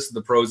about this,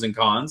 the pros and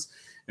cons,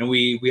 and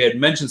we had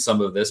mentioned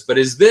some of this. But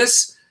is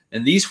this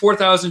and these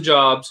 4,000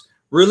 jobs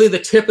really the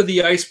tip of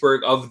the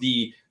iceberg of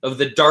the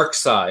dark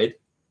side,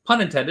 pun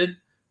intended,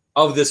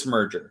 of this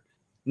merger?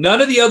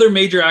 None of the other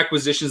major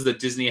acquisitions that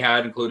Disney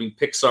had, including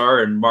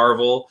Pixar and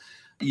Marvel,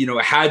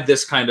 had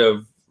this kind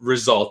of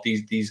result,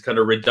 these kind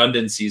of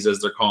redundancies, as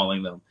they're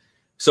calling them.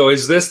 So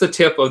is this the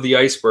tip of the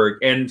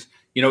iceberg? And,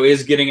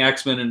 is getting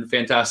X-Men and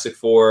Fantastic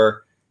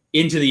Four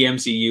into the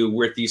MCU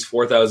worth these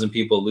 4,000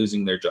 people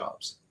losing their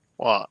jobs?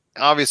 Well,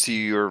 obviously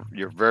you're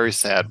very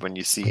sad when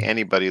you see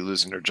anybody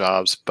losing their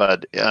jobs,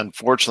 but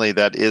unfortunately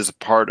that is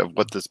part of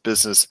what this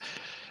business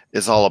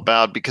is all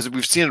about, because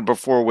we've seen it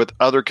before with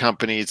other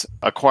companies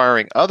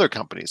acquiring other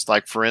companies.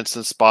 Like, for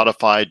instance,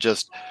 Spotify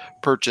just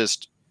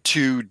purchased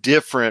 2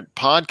 different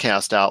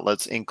podcast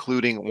outlets,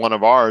 including one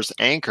of ours,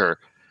 Anchor.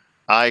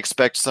 I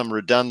expect some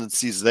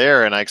redundancies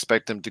there, and I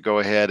expect them to go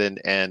ahead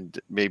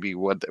and maybe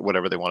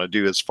whatever they want to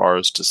do as far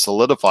as to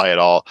solidify it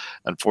all.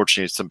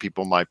 Unfortunately, some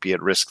people might be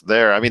at risk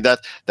there. I mean,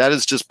 that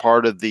is just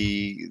part of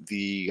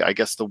the I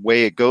guess the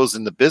way it goes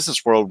in the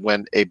business world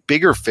when a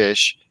bigger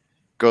fish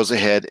goes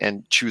ahead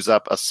and chews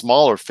up a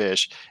smaller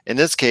fish. In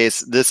this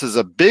case, this is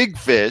a big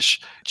fish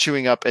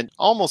chewing up an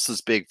almost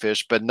as big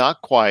fish, but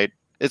not quite.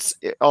 It's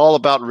all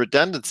about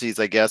redundancies,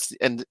 I guess.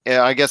 And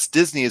I guess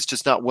Disney is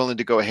just not willing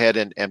to go ahead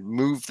and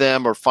move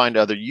them or find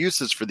other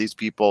uses for these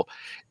people.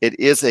 It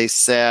is a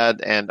sad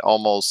and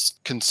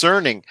almost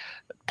concerning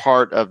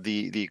part of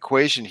the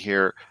equation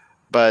here.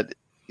 But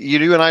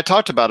you and I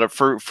talked about it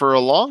for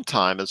a long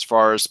time as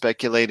far as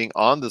speculating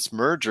on this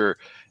merger.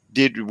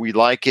 Did we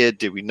like it?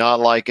 Did we not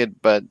like it?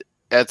 But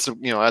at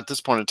this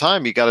point in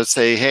time, you got to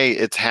say, hey,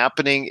 it's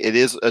happening. It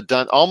is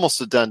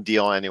almost a done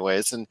deal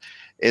anyways. And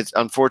it's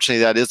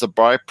unfortunately that is a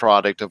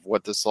byproduct of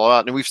what this is all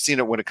about. And we've seen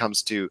it when it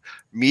comes to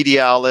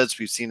media outlets.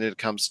 We've seen it when it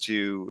comes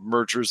to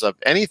mergers of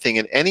anything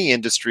in any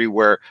industry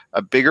where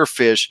a bigger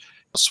fish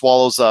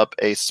swallows up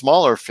a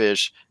smaller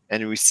fish.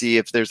 And we see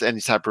if there's any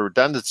type of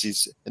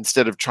redundancies,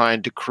 instead of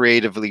trying to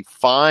creatively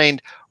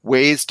find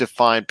ways to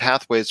find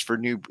pathways for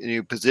new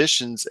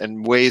positions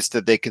and ways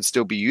that they can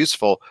still be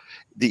useful,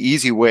 the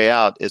easy way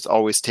out is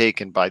always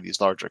taken by these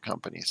larger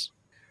companies.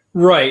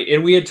 Right.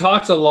 And we had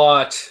talked a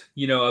lot,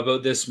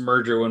 about this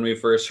merger when we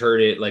first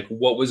heard it, like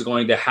what was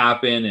going to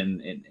happen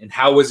and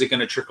how was it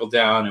going to trickle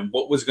down and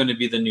what was going to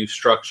be the new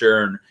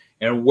structure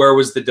and where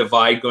was the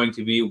divide going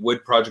to be?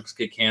 Would projects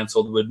get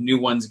canceled? Would new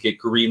ones get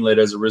greenlit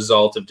as a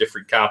result of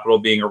different capital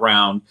being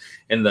around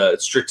and the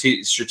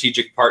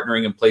strategic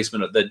partnering and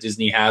placement that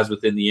Disney has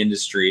within the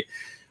industry?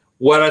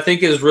 What I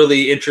think is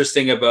really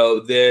interesting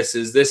about this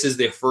is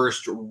the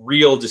first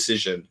real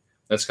decision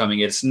that's coming.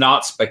 It's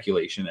not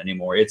speculation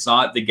anymore. It's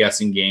not the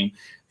guessing game.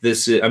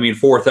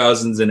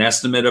 4,000 is an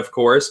estimate, of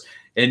course.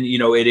 And,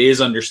 it is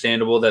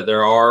understandable that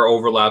there are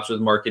overlaps with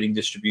marketing,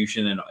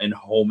 distribution, and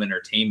home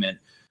entertainment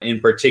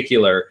in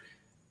particular.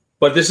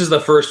 But this is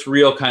the first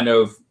real kind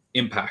of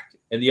impact.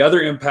 And the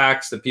other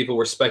impacts that people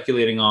were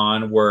speculating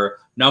on were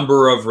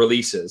number of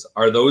releases.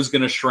 Are those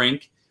going to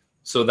shrink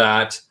so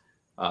that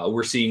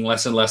we're seeing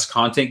less and less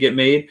content get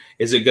made?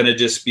 Is it going to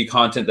just be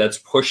content that's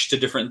pushed to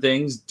different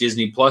things?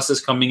 Disney Plus is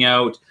coming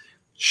out.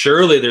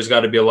 Surely there's got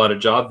to be a lot of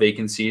job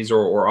vacancies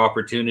or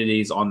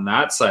opportunities on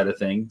that side of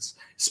things,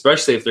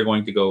 especially if they're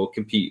going to go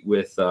compete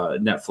with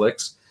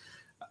Netflix.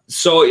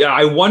 So yeah,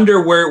 I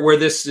wonder where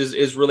this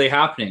is really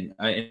happening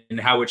and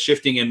how it's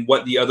shifting and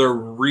what the other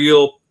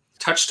real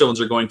touchstones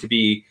are going to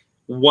be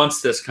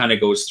once this kind of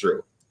goes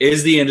through.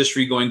 Is the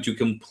industry going to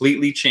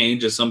completely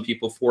change, as some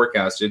people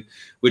forecasted,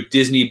 with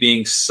Disney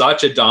being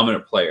such a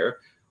dominant player?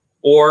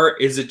 Or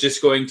is it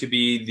just going to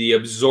be the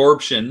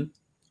absorption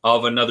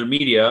of another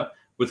media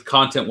with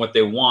content what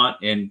they want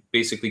and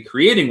basically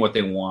creating what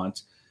they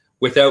want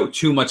without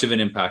too much of an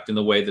impact in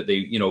the way that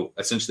they,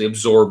 essentially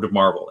absorbed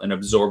Marvel and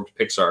absorbed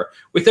Pixar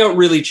without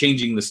really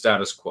changing the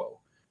status quo?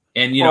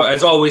 And,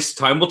 as always,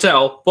 time will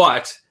tell,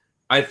 but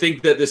I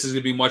think that this is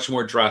going to be much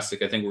more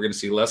drastic. I think we're going to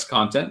see less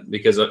content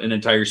because an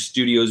entire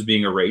studio is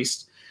being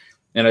erased.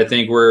 And I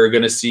think we're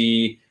going to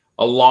see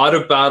a lot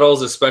of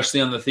battles,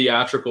 especially on the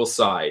theatrical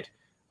side,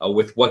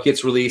 with what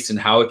gets released and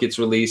how it gets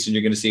released. And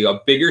you're going to see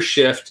a bigger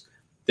shift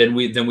than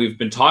we've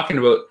been talking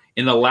about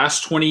in the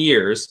last 20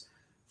 years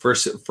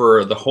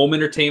for the home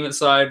entertainment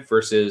side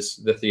versus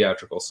the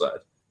theatrical side.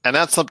 And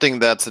that's something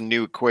that's a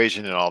new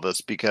equation in all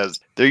this,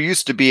 because there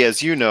used to be,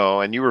 as you know,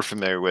 and you were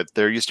familiar with,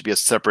 there used to be a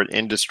separate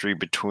industry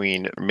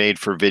between made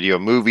for video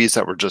movies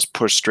that were just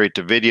pushed straight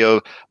to video.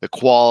 The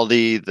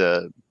quality,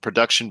 the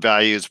production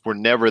values were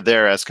never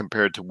there as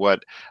compared to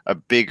what a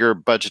bigger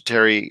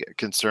budgetary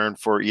concern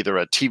for either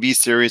a TV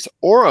series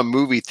or a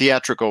movie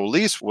theatrical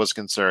release was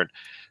concerned.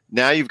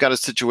 Now you've got a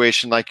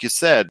situation, like you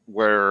said,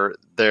 where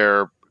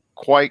there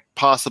quite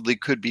possibly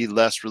could be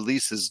less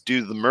releases due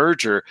to the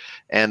merger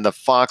and the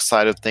Fox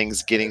side of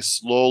things getting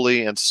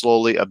slowly and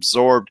slowly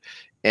absorbed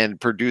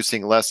and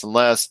producing less and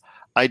less.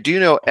 I do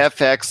know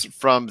FX,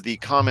 from the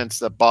comments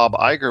that Bob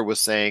Iger was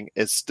saying,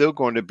 is still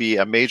going to be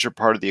a major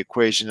part of the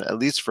equation, at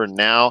least for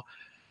now.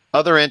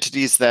 Other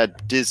entities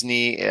that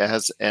Disney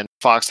has and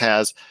Fox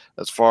has,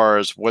 as far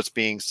as what's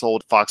being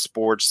sold, Fox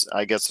Sports,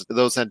 I guess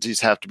those entities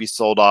have to be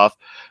sold off.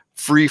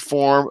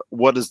 Freeform,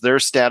 what is their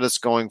status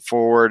going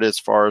forward as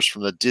far as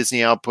from the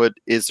Disney output?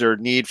 Is there a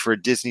need for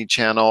a Disney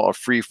Channel, a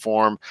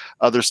Freeform,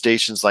 other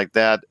stations like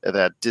that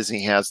that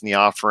Disney has in the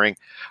offering?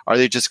 Are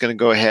they just going to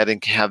go ahead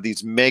and have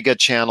these mega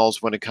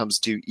channels when it comes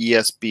to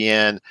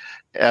ESPN,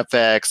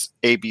 FX,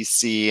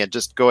 ABC, and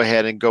just go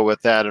ahead and go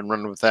with that and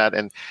run with that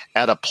and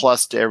add a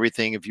plus to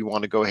everything if you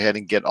want to go ahead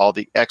and get all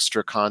the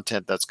extra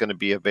content that's going to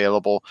be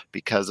available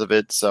because of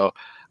it? So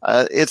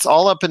it's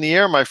all up in the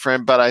air, my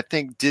friend, but I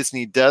think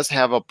Disney does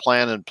have a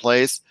plan in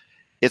place.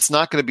 It's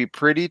not going to be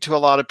pretty to a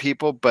lot of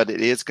people, but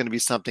it is going to be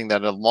something that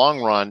in the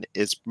long run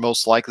is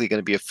most likely going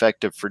to be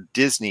effective for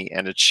Disney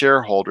and its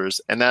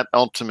shareholders. And that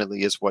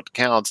ultimately is what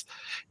counts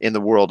in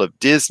the world of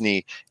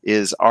Disney,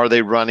 is are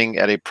they running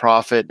at a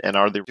profit, and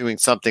are they doing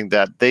something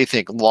that they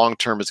think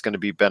long-term is going to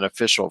be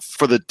beneficial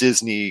for the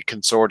Disney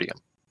consortium?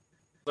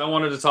 I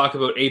wanted to talk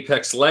about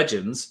Apex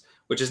Legends,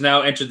 which has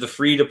now entered the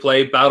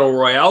free-to-play Battle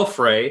Royale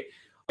fray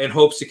and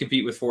hopes to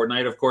compete with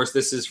Fortnite. Of course,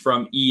 this is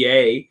from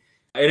EA.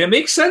 And it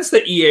makes sense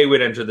that EA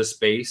would enter the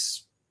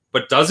space,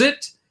 but does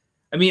it?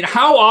 I mean,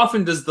 how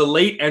often does the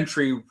late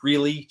entry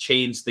really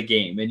change the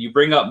game? And you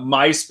bring up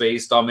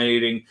MySpace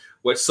dominating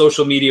what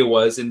social media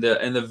was in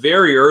the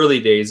very early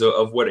days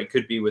of what it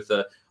could be with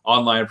an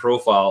online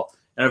profile.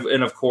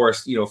 And of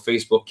course,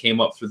 Facebook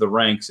came up through the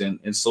ranks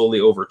and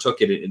slowly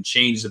overtook it and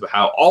changed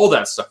how all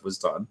that stuff was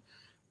done.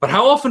 But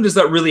how often does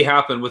that really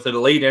happen with a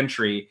late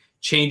entry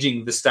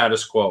changing the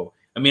status quo?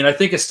 I mean, I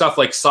think of stuff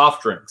like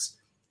soft drinks,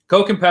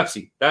 Coke and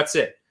Pepsi. That's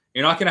it.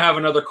 You're not going to have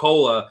another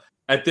cola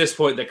at this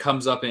point that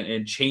comes up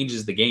and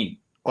changes the game.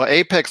 Well,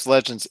 Apex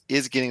Legends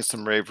is getting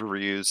some rave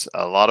reviews.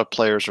 A lot of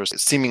players are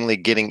seemingly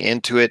getting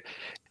into it.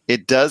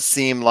 It does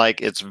seem like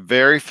it's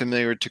very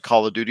familiar to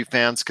Call of Duty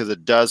fans, because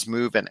it does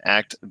move and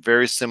act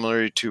very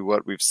similarly to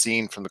what we've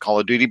seen from the Call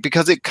of Duty,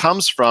 because it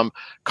comes from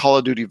Call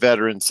of Duty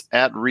veterans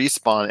at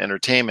Respawn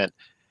Entertainment.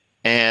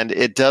 And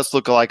it does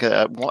look like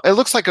it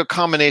looks like a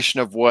combination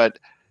of what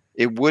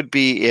it would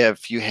be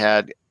if you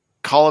had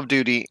Call of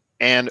Duty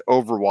and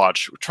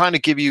Overwatch. We're trying to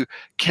give you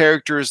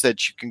characters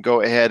that you can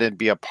go ahead and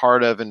be a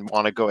part of and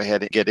want to go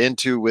ahead and get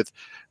into with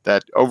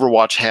that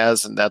Overwatch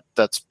has, and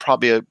that's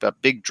probably a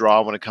big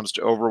draw when it comes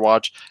to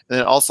Overwatch. And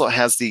it also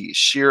has the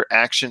sheer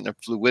action and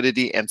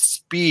fluidity and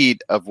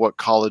speed of what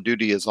Call of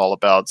Duty is all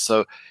about.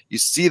 So you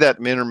see that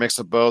intermix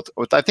of both,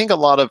 with I think a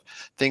lot of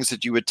things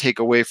that you would take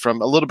away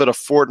from a little bit of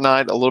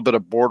Fortnite, a little bit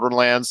of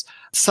Borderlands.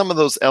 Some of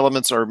those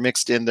elements are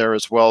mixed in there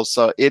as well.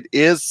 So it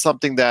is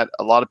something that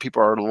a lot of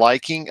people are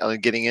liking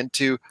and getting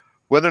into.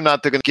 Whether or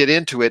not they're going to get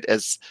into it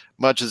as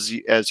much as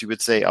you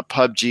would say a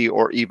PUBG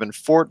or even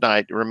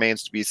Fortnite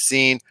remains to be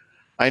seen.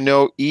 I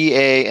know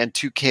EA and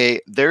 2K,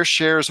 their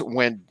shares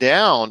went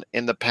down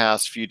in the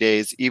past few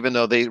days, even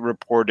though they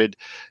reported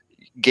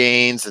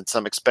gains and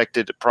some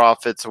expected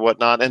profits and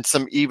whatnot, and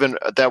some even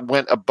that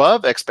went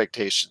above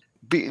expectation.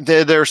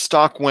 Their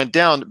stock went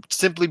down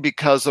simply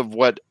because of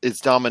what is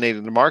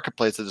dominating the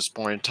marketplace at this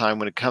point in time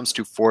when it comes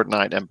to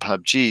Fortnite and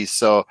PUBG.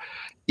 So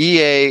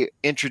EA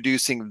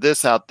introducing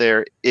this out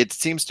there, it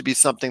seems to be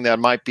something that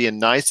might be a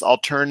nice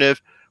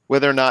alternative.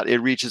 Whether or not it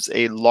reaches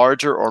a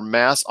larger or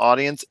mass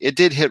audience, it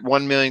did hit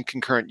 1 million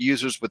concurrent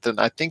users within,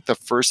 I think, the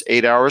first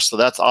 8 hours. So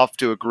that's off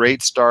to a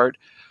great start.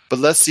 But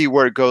let's see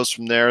where it goes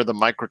from there, the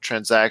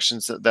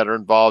microtransactions that are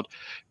involved.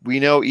 We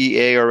know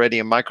EA already,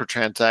 and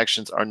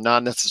microtransactions are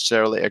not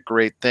necessarily a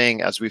great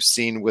thing, as we've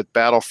seen with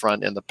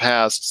Battlefront in the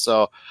past.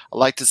 So I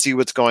like to see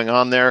what's going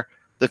on there.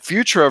 The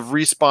future of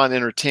Respawn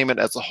Entertainment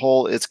as a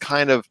whole is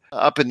kind of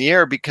up in the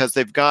air, because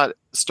they've got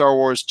Star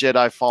Wars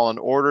Jedi Fallen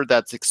Order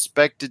that's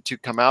expected to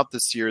come out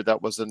this year,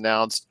 that was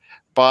announced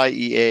by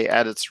EA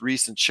at its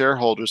recent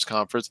shareholders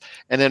conference.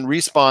 And then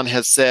Respawn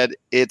has said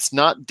it's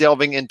not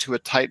delving into a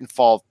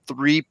Titanfall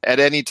 3 at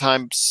any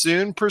time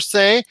soon, per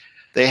se.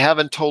 They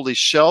haven't totally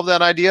shelved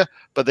that idea,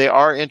 but they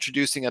are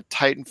introducing a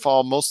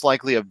Titanfall, most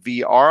likely a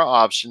VR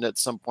option at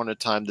some point in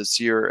time this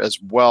year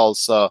as well.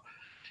 So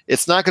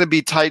it's not going to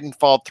be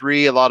Titanfall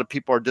 3. A lot of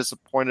people are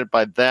disappointed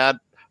by that.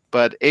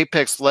 But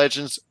Apex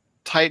Legends,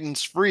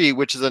 Titans Free,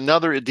 which is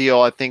another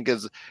deal I think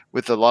is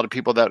with a lot of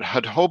people that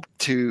had hoped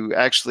to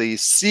actually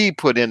see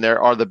put in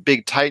there, are the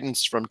big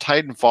Titans from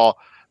Titanfall.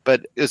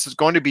 But this is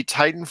going to be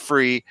Titan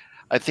Free.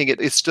 I think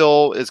it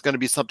still is going to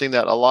be something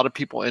that a lot of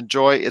people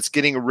enjoy. It's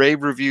getting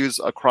rave reviews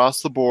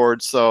across the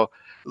board. So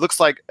it looks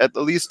like, at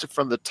least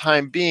from the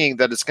time being,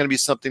 that it's going to be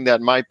something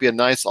that might be a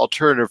nice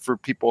alternative for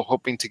people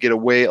hoping to get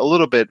away a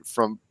little bit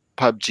from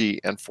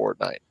PUBG and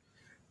Fortnite.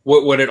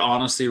 What it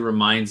honestly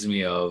reminds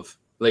me of,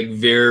 like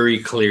very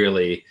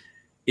clearly,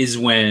 is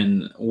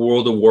when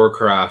World of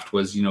Warcraft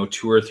was,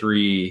 2 or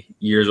 3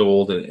 years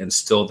old and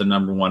still the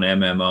number one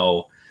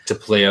MMO to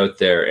play out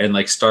there. And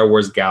like Star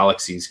Wars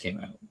Galaxies came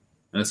out.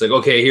 And it's like,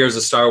 okay, here's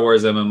a Star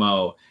Wars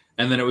MMO.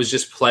 And then it was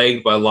just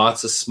plagued by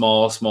lots of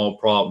small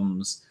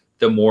problems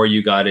the more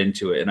you got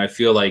into it. And I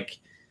feel like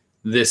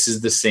this is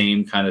the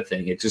same kind of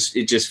thing. It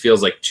just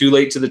feels like too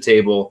late to the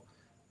table.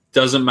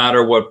 Doesn't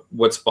matter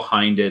what's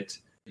behind it.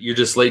 You're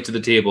just late to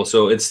the table.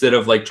 So instead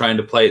of like trying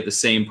to play at the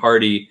same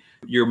party,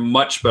 you're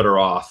much better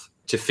off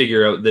to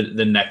figure out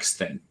the next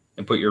thing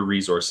and put your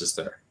resources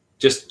there.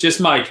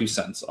 Just my 2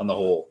 cents on the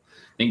whole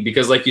thing.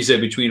 Because like you said,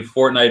 between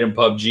Fortnite and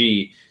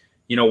PUBG,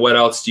 what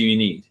else do you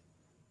need?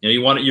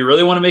 You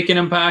really want to make an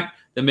impact,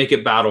 then make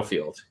it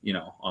Battlefield,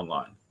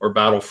 online, or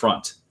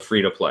Battlefront,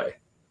 free to play.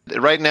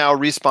 Right now,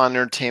 Respawn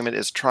Entertainment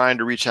is trying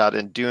to reach out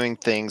and doing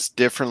things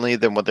differently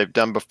than what they've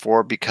done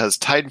before, because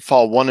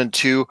Titanfall 1 and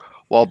 2,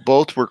 while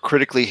both were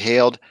critically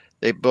hailed,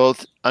 they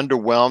both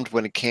underwhelmed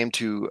when it came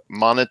to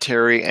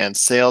monetary and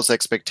sales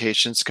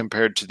expectations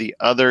compared to the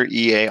other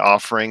EA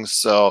offerings.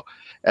 So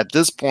at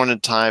this point in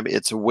time,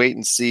 it's a wait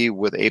and see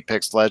with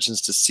Apex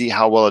Legends to see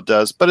how well it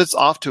does. But it's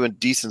off to a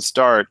decent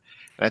start.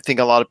 And I think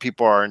a lot of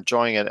people are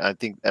enjoying it. I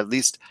think at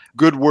least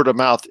good word of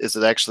mouth is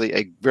actually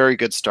a very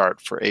good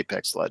start for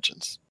Apex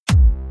Legends.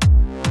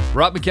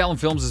 Rob McCallum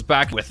Films is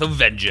back with a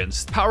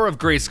vengeance. Power of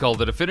Grayskull,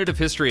 the definitive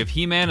history of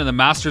He-Man and the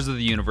Masters of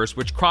the Universe,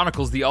 which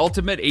chronicles the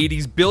ultimate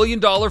 80s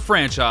billion-dollar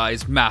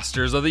franchise,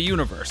 Masters of the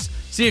Universe.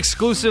 See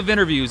exclusive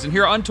interviews and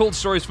hear untold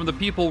stories from the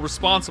people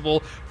responsible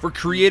for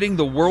creating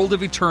the world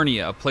of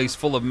Eternia, a place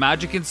full of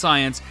magic and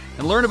science,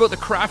 and learn about the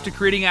craft of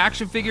creating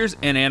action figures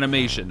and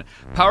animation.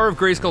 Power of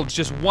Grayskull is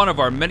just one of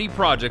our many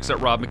projects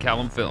at Rob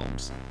McCallum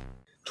Films.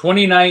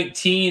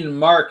 2019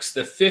 marks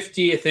the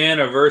 50th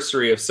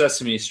anniversary of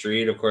Sesame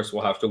Street. Of course,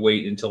 we'll have to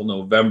wait until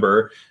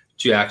November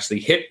to actually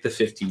hit the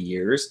 50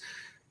 years.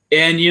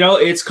 And,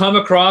 it's come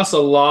across a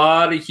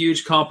lot of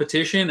huge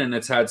competition, and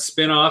it's had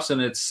spin-offs and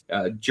its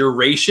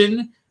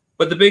duration.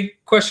 But the big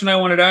question I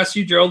wanted to ask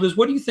you, Gerald, is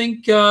what do you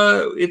think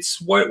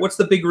what's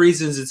the big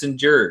reasons it's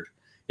endured?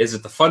 Is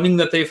it the funding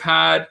that they've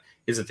had?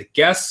 Is it the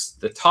guests,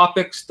 the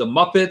topics, the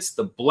Muppets,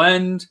 the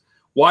blend?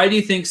 Why do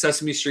you think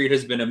Sesame Street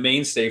has been a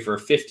mainstay for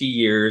 50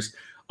 years?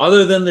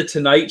 Other than The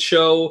Tonight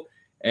Show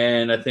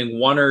and I think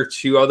 1 or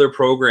 2 other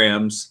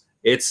programs,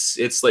 it's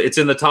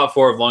in the top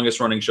 4 of longest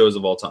running shows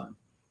of all time.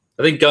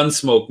 I think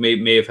Gunsmoke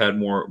may have had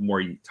more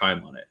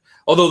time on it.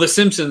 Although The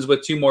Simpsons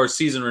with 2 more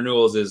season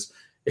renewals is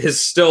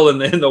still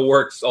in the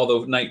works,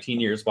 although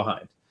 19 years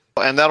behind.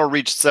 And that'll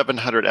reach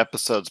 700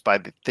 episodes by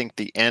I think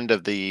the end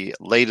of the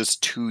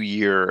latest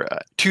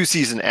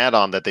 2-season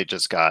add-on that they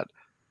just got.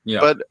 Yeah.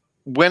 But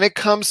when it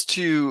comes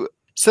to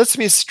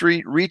Sesame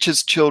Street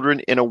reaches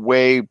children in a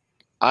way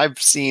I've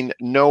seen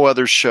no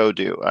other show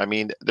do. I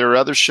mean, there are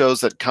other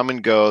shows that come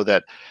and go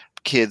that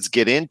kids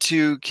get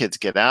into, kids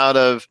get out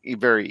of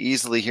very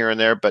easily here and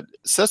there. But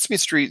Sesame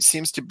Street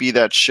seems to be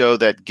that show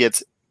that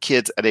gets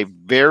kids at a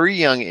very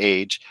young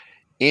age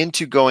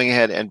into going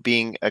ahead and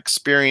being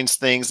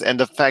experienced things. And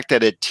the fact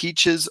that it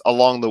teaches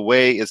along the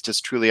way is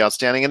just truly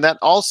outstanding. And that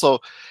also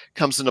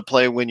comes into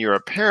play when you're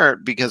a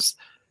parent, because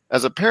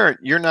as a parent,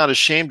 you're not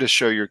ashamed to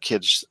show your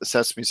kids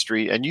Sesame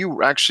Street, and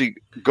you actually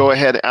go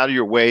ahead out of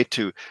your way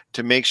to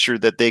make sure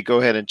that they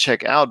go ahead and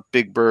check out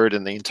Big Bird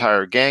and the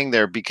entire gang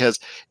there, because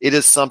it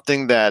is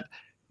something that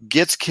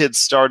gets kids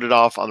started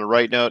off on the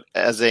right note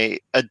as a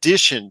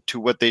addition to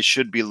what they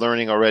should be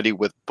learning already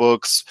with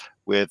books,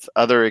 with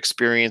other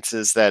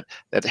experiences that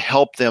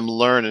help them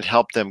learn and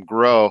help them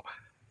grow.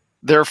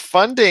 Their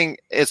funding,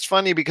 it's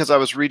funny because I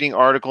was reading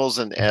articles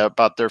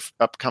about their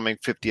upcoming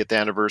 50th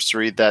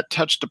anniversary that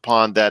touched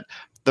upon that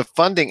the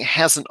funding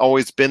hasn't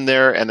always been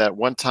there, and at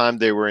one time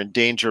they were in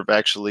danger of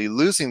actually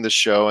losing the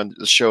show and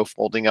the show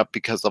folding up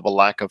because of a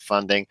lack of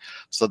funding.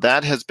 So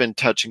that has been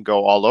touch and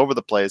go all over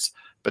the place.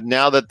 But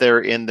now that they're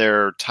in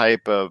their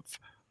type of,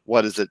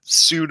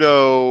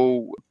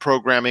 pseudo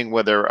programming,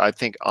 whether I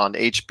think on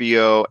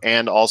HBO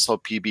and also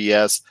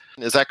PBS.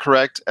 Is that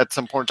correct? At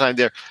some point in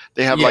time,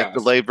 they have like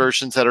delayed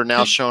versions that are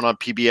now shown on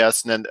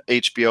PBS, and then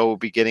HBO will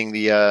be getting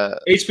the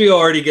HBO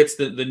already gets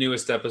the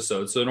newest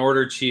episode. So in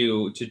order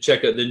to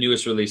check out the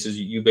newest releases,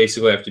 you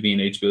basically have to be an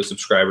HBO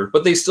subscriber.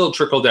 But they still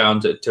trickle down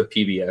to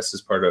PBS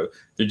as part of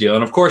their deal.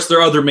 And of course,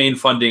 their other main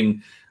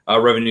funding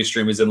revenue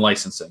stream is in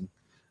licensing.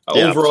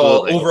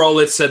 Overall,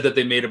 it's said that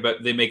they make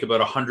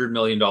about $100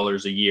 million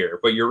a year.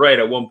 But you're right.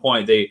 At one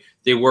point,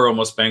 they were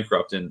almost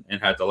bankrupt and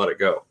had to let it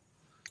go.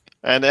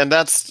 And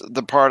that's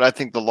the part, I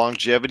think, the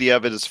longevity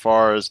of it, as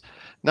far as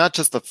not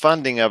just the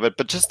funding of it,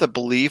 but just the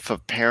belief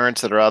of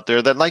parents that are out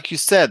there that, like you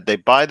said, they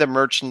buy the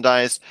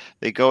merchandise,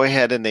 they go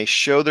ahead and they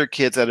show their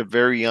kids at a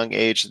very young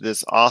age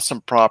this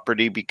awesome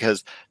property,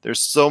 because there's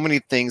so many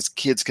things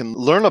kids can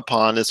learn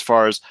upon as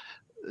far as,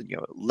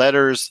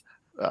 letters,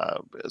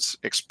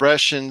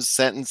 expressions,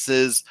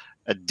 sentences,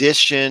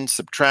 addition,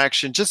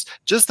 subtraction, just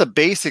the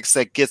basics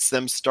that gets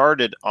them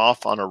started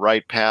off on a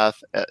right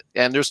path.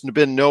 And there's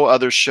been no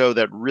other show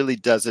that really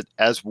does it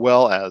as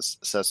well as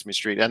Sesame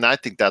Street. And I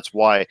think that's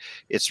why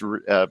it's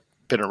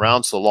been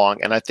around so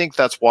long. And I think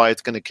that's why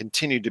it's going to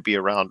continue to be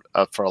around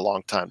for a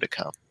long time to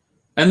come.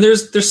 And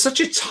there's such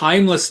a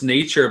timeless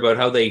nature about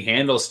how they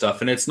handle stuff.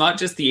 And it's not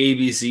just the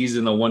ABCs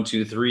and the 1,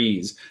 2,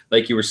 3s,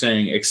 like you were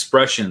saying,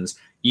 expressions,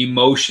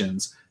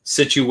 emotions,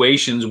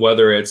 situations,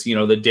 whether it's,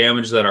 the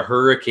damage that a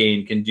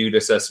hurricane can do to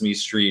Sesame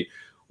Street,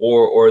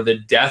 or the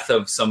death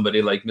of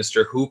somebody like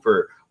Mr.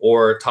 Hooper,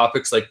 or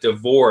topics like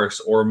divorce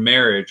or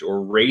marriage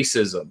or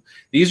racism.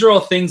 These are all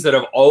things that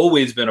have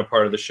always been a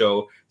part of the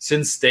show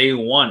since day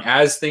one.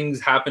 As things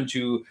happen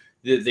to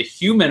the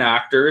human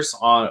actors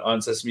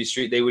on Sesame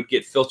Street, they would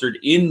get filtered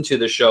into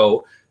the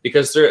show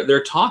because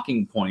they're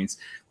talking points.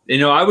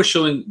 I was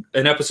showing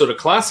an episode of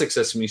Classic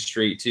Sesame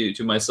Street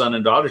to my son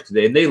and daughter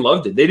today, and they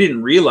loved it. They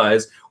didn't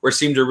realize or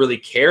seem to really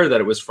care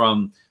that it was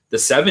from the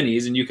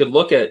 70s. And you could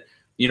look at,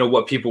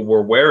 what people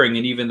were wearing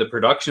and even the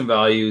production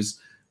values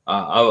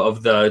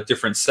of the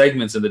different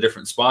segments and the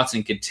different spots,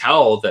 and could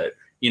tell that,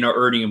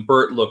 Ernie and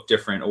Bert looked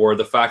different, or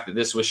the fact that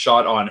this was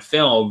shot on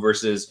film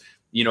versus,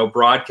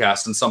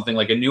 broadcast, and something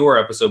like a newer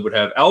episode would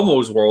have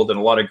Elmo's World and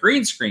a lot of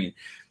green screen.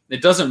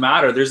 It doesn't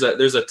matter. There's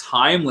a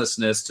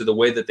timelessness to the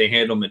way that they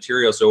handle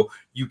material, so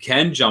you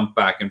can jump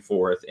back and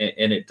forth,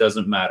 and it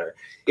doesn't matter.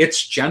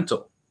 It's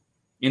gentle.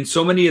 In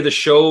so many of the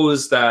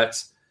shows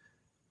that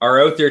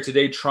are out there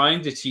today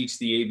trying to teach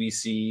the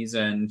ABCs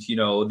and,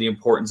 the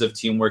importance of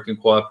teamwork and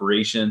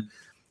cooperation,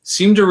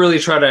 seem to really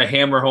try to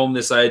hammer home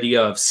this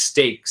idea of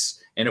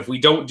stakes. And if we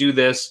don't do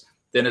this,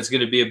 then it's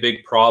going to be a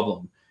big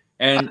problem.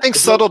 And I think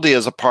subtlety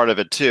is a part of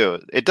it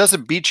too. It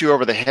doesn't beat you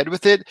over the head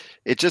with it.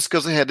 It just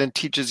goes ahead and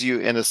teaches you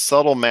in a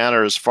subtle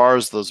manner as far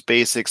as those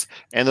basics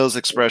and those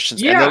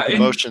expressions and those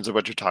emotions of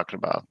what you're talking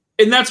about.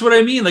 And that's what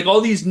I mean. Like,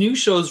 all these new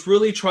shows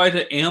really try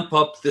to amp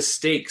up the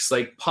stakes.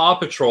 Like Paw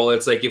Patrol,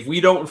 it's like, if we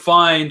don't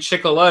find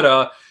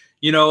Chickaletta,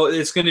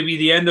 it's going to be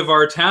the end of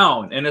our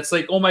town. And it's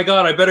like, oh my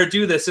God, I better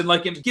do this. And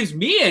like, it gives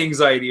me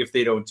anxiety if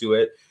they don't do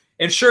it.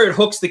 And sure, it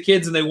hooks the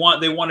kids and they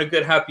want a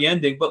good happy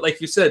ending. But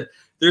like you said,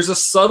 there's a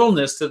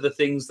subtleness to the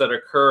things that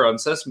occur on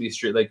Sesame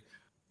Street. Like,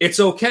 it's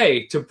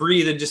okay to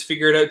breathe and just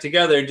figure it out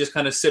together and just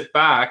kind of sit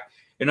back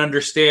and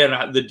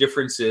understand the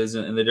differences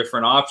and the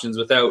different options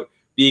without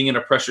being in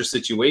a pressure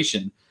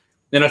situation.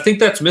 And I think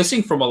that's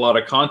missing from a lot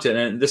of content.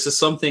 And this is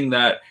something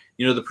that,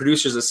 the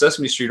producers at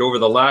Sesame Street over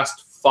the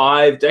last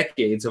 5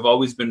 decades have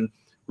always been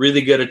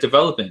really good at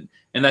developing.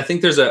 And I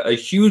think there's a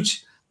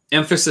huge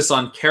emphasis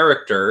on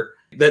character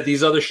that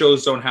these other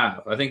shows don't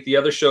have. I think the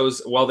other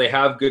shows, while they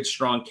have good,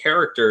 strong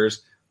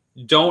characters,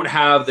 don't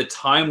have the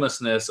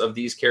timelessness of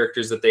these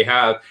characters that they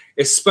have,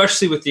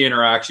 especially with the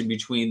interaction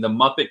between the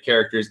Muppet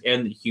characters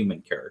and the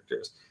human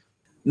characters.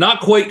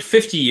 Not quite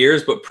 50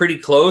 years, but pretty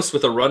close,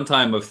 with a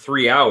runtime of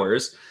 3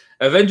 hours.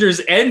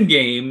 Avengers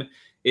Endgame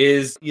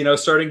is,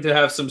 starting to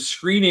have some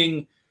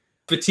screening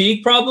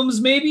fatigue problems,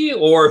 maybe,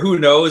 or who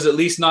knows, at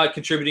least not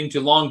contributing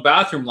to long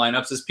bathroom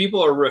lineups, as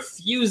people are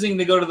refusing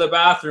to go to the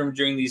bathroom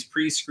during these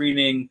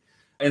pre-screening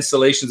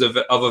installations of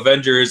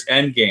Avengers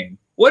Endgame.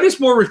 What is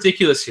more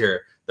ridiculous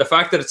here? The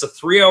fact that it's a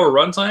 3-hour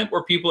runtime,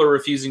 or people are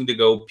refusing to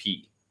go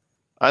pee?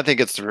 I think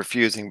it's the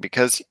refusing,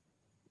 because,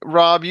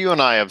 Rob, you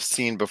and I have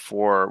seen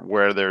before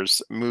where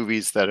there's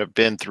movies that have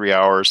been 3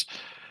 hours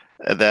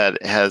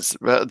that has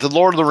the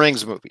Lord of the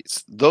Rings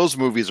movies. Those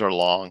movies are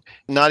long,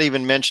 not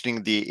even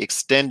mentioning the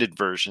extended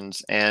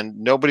versions. And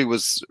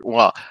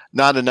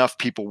not enough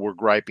people were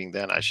griping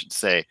then, I should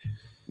say.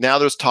 Now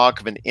there's talk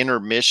of an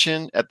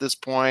intermission at this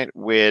point,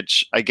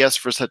 which I guess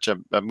for such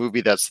a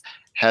movie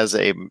has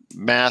a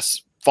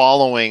mass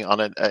following on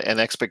and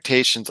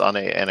expectations on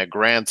a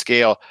grand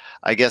scale,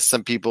 I guess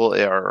some people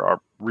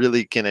are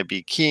really going to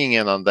be keying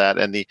in on that.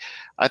 And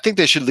I think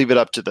they should leave it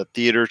up to the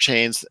theater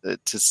chains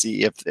to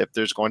see if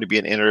there's going to be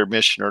an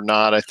intermission or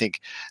not. I think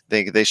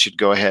they should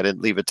go ahead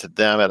and leave it to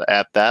them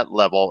at that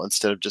level,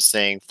 instead of just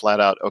saying flat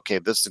out, okay,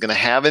 this is going to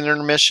have an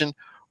intermission,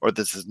 or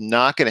this is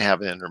not going to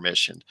have an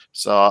intermission.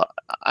 So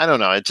I don't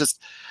know.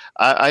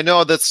 I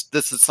know this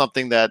is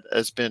something that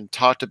has been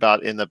talked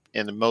about in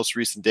the most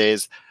recent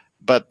days.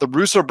 But the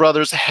Russo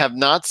brothers have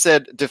not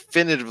said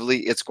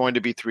definitively it's going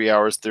to be 3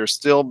 hours. There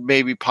still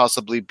maybe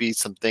possibly be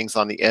some things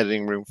on the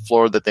editing room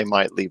floor that they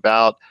might leave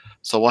out.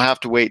 So we'll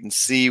have to wait and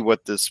see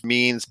what this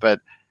means.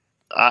 But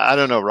I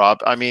don't know,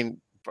 Rob. I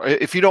mean,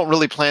 if you don't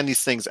really plan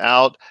these things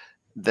out,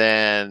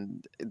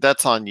 then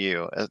that's on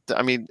you.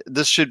 I mean,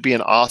 this should be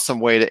an awesome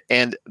way to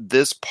end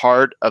this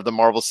part of the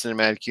Marvel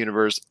Cinematic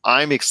Universe.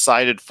 I'm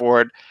excited for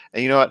it.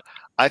 And you know what?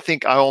 I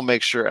think I will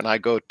make sure and I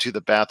go to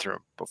the bathroom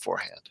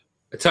beforehand.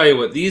 I tell you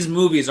what, these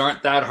movies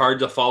aren't that hard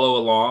to follow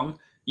along.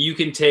 you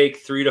can take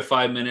 3 to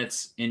 5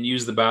 minutes and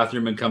use the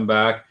bathroom and come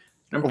back.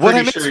 I'm What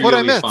I pretty missed? sure What I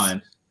you'll be missed?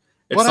 fine.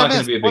 It's What I not going to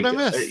missed? be a What big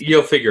I deal. missed?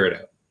 You'll figure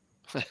it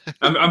out.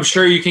 I'm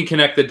sure you can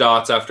connect the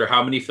dots after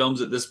how many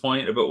films at this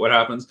point about what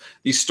happens.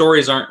 These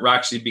stories aren't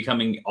actually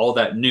becoming all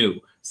that new.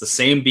 It's the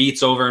same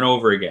beats over and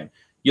over again.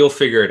 You'll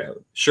figure it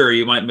out. Sure,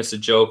 you might miss a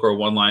joke or a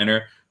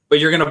one-liner, but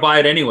you're going to buy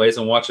it anyways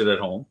and watch it at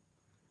home.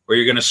 Or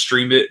you're going to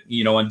stream it,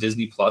 on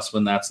Disney Plus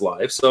when that's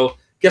live. So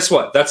guess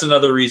what? That's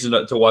another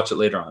reason to watch it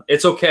later on.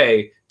 It's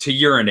okay to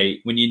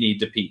urinate when you need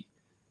to pee.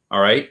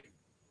 All right?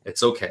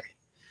 It's okay.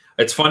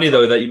 It's funny,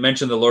 though, that you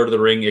mentioned the Lord of the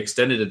Ring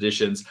extended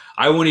editions.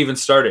 I won't even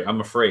start it.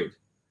 I'm afraid.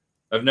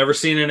 I've never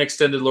seen an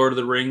extended Lord of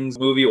the Rings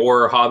movie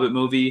or a Hobbit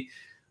movie.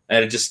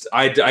 And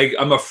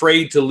I'm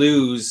afraid to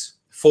lose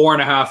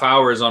 4.5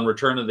 hours on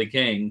Return of the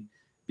King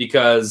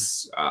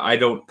because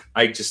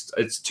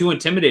it's too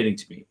intimidating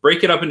to me.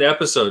 Break it up into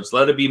episodes.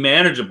 Let it be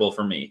manageable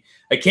for me.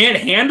 I can't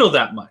handle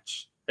that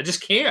much. I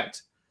just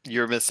can't.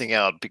 You're missing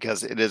out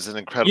because it is an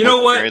incredible You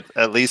know what? experience,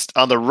 at least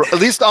on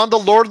the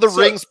Lord of the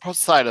Rings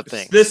side of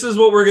things. This is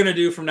what we're going to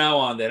do from now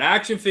on. Then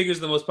Action Figures,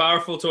 the most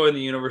powerful toy in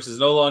the universe, is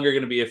no longer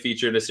going to be a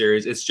feature in a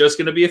series. It's just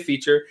going to be a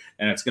feature,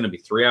 and it's going to be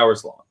 3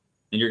 hours long.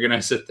 And you're going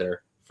to sit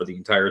there for the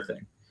entire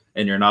thing,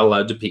 and you're not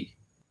allowed to pee.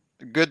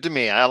 Good to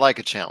me. I like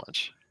a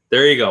challenge.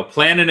 There you go.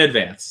 Plan in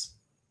advance.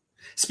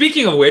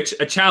 Speaking of which,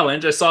 a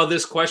challenge. I saw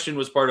this question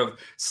was part of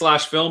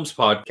Slash Films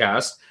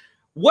podcast.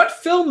 What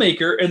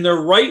filmmaker in their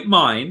right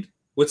mind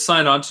would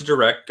sign on to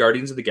direct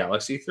Guardians of the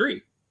Galaxy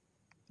 3?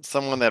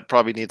 Someone that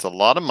probably needs a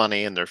lot of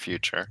money in their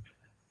future,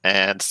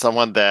 and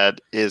someone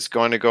that is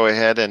going to go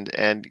ahead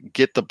and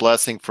get the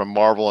blessing from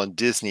Marvel and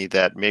Disney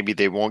that maybe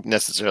they won't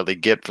necessarily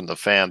get from the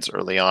fans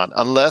early on,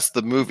 unless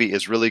the movie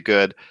is really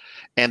good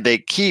and they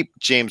keep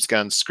James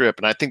Gunn's script.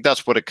 And I think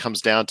that's what it comes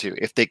down to.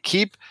 If they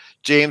keep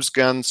James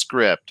Gunn's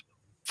script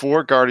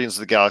for Guardians of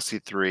the Galaxy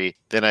 3,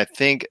 then I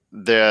think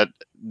that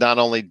not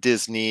only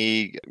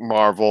Disney,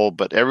 Marvel,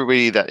 but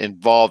everybody that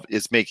involved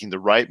is making the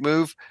right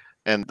move,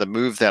 and the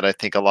move that I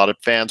think a lot of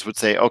fans would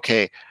say,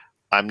 okay,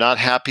 I'm not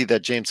happy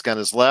that James Gunn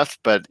has left,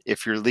 but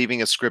if you're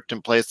leaving a script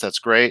in place, that's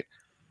great.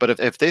 But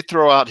if they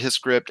throw out his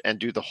script and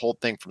do the whole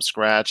thing from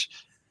scratch,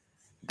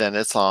 then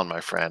it's on,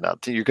 my friend.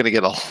 You're going to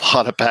get a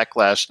lot of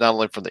backlash, not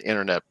only from the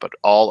internet, but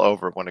all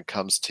over when it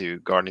comes to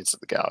Guardians of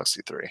the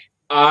Galaxy 3.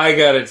 I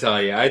gotta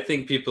tell you, I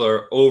think people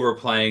are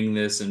overplaying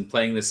this and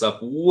playing this up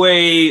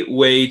way,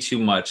 way too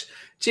much.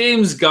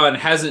 James Gunn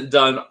hasn't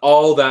done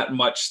all that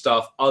much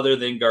stuff other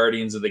than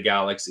Guardians of the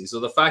Galaxy. So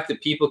the fact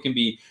that people can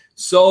be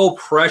so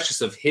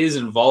precious of his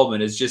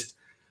involvement is just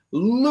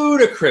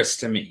ludicrous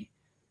to me.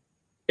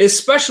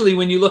 Especially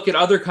when you look at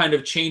other kind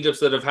of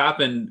change-ups that have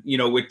happened,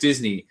 with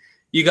Disney.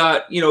 You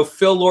got,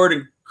 Phil Lord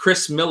and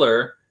Chris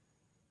Lord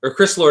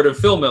and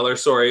Phil Miller,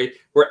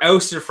 were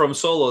ousted from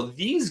Solo.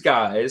 These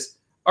guys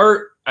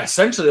are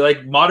essentially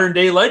like modern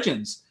day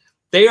legends.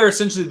 They are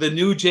essentially the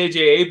new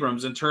J.J.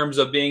 Abrams in terms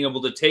of being able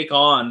to take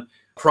on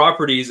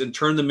properties and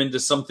turn them into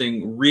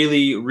something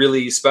really,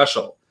 really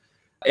special.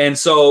 And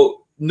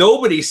so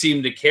nobody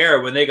seemed to care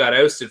when they got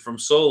ousted from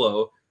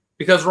Solo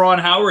because Ron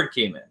Howard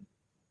came in.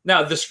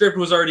 Now, the script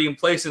was already in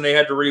place and they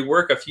had to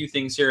rework a few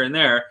things here and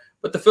there,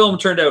 but the film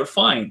turned out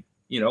fine.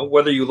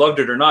 Whether you loved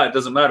it or not, it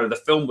doesn't matter. The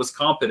film was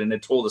competent.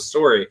 It told a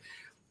story.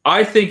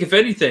 I think, if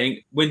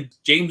anything, when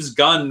James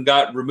Gunn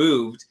got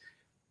removed,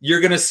 you're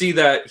going to see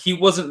that he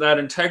wasn't that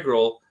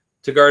integral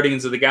to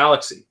Guardians of the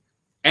Galaxy.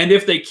 And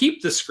if they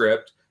keep the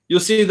script, you'll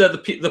see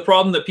that the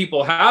problem that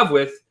people have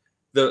with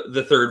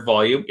the third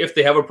volume, if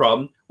they have a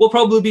problem, will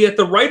probably be at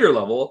the writer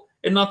level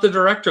and not the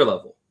director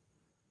level.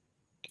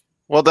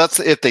 Well, that's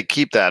if they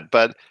keep that.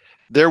 But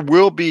there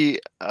will be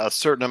a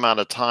certain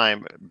amount of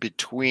time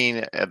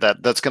between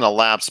that's going to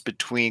lapse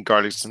between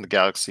Guardians of the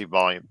Galaxy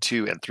Volume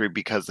 2 and 3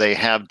 because they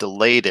have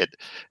delayed it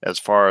as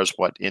far as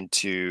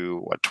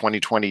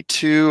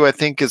 2022, I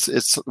think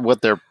is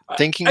what they're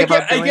thinking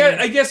about doing.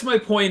 I guess my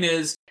point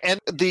is, and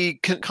the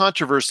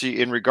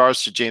controversy in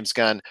regards to James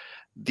Gunn,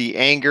 the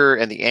anger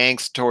and the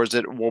angst towards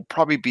it will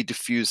probably be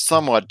diffused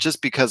somewhat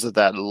just because of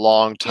that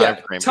long time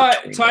frame.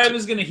 Time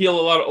is going to heal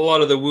a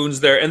lot of the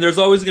wounds there, and there's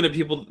always going to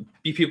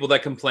be people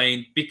that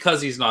complain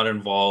because he's not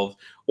involved,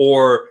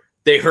 or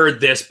they heard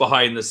this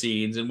behind the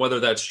scenes, and whether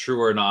that's true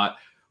or not.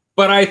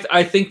 But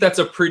I think that's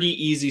a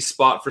pretty easy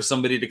spot for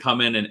somebody to come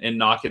in and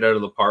knock it out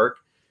of the park.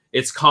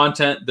 It's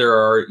content. There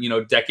are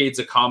decades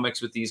of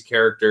comics with these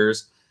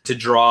characters to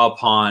draw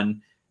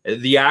upon.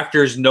 The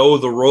actors know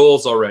the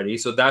roles already,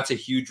 so that's a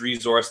huge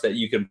resource that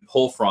you can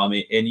pull from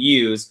and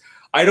use.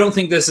 I don't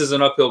think this is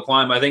an uphill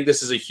climb. I think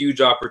this is a huge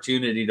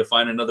opportunity to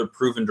find another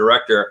proven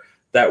director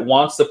that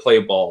wants to play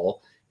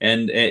ball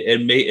and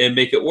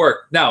make it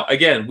work. Now,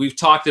 again, we've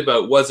talked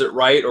about, was it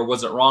right or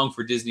was it wrong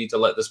for Disney to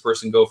let this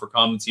person go for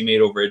comments he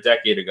made over a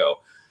decade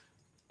ago?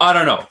 I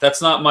don't know.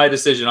 That's not my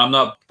decision. I'm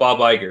not Bob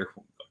Iger.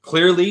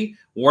 Clearly,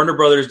 Warner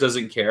Brothers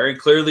doesn't care, and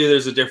clearly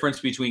there's a difference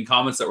between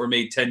comments that were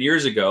made 10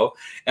 years ago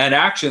and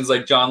actions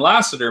like John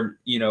Lasseter,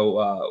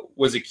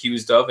 was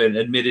accused of and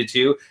admitted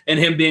to, and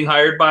him being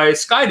hired by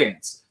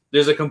Skydance.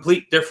 There's a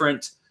complete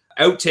different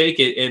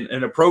outtake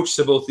and approach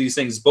to both these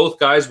things. Both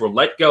guys were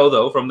let go,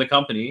 though, from the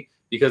company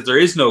because there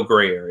is no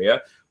gray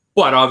area.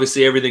 But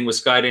obviously everything with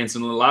Skydance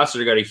and Little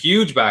Lasseter got a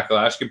huge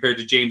backlash compared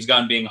to James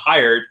Gunn being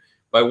hired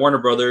by Warner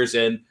Brothers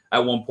and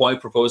at one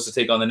point proposed to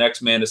take on the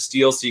next Man of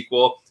Steel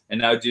sequel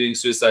and now doing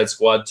Suicide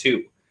Squad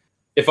 2.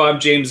 If I'm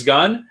James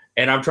Gunn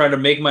and I'm trying to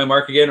make my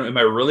mark again, am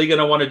I really going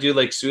to want to do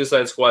like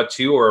Suicide Squad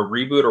 2 or a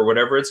reboot or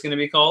whatever it's going to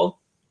be called?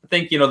 I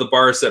think, the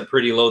bar is set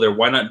pretty low there.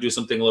 Why not do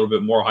something a little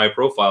bit more high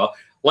profile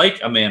like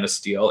a Man of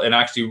Steel and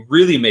actually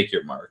really make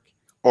your mark?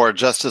 Or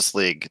Justice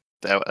League,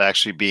 that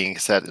actually being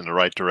set in the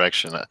right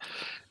direction.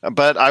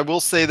 But I will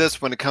say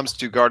this, when it comes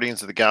to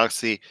Guardians of the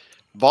Galaxy,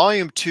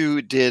 Volume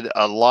 2 did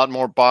a lot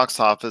more box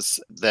office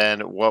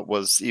than what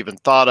was even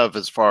thought of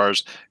as far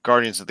as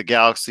Guardians of the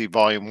Galaxy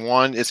Volume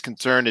 1 is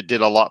concerned. It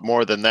did a lot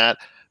more than that.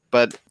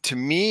 But to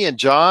me and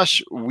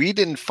Josh, we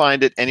didn't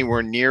find it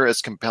anywhere near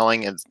as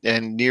compelling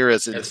and near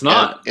as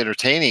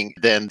entertaining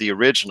than the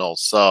original.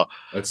 So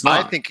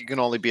I think it can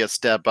only be a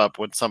step up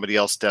when somebody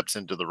else steps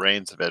into the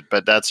reins of it.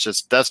 But that's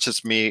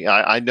just me.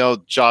 I know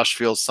Josh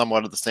feels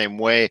somewhat of the same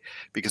way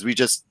because we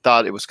just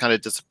thought it was kind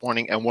of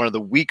disappointing and one of the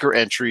weaker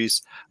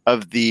entries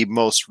of the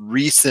most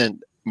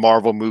recent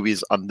Marvel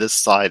movies on this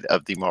side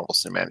of the Marvel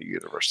Cinematic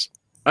Universe.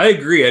 I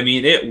agree. I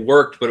mean, it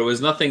worked, but it was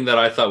nothing that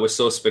I thought was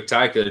so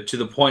spectacular to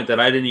the point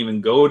that I didn't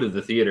even go to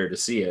the theater to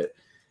see it.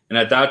 And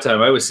at that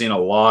time, I was seeing a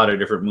lot of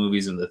different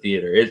movies in the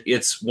theater.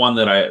 It's one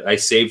that I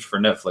saved for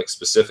Netflix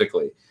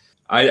specifically.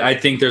 I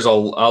think there's a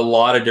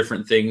lot of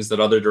different things that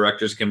other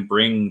directors can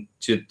bring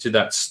to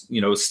that,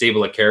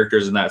 stable of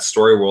characters in that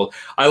story world.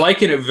 I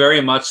liken it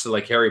very much to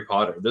like Harry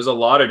Potter. There's a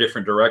lot of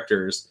different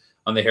directors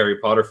on the Harry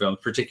Potter films,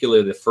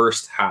 particularly the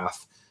first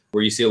half,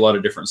 where you see a lot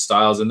of different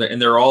styles, and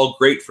they're all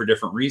great for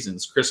different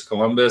reasons. Chris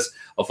Columbus,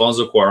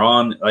 Alfonso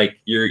Cuarón, like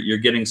you're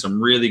getting some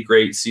really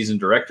great seasoned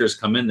directors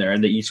come in there,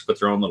 and they each put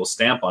their own little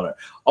stamp on it.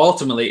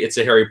 Ultimately, it's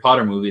a Harry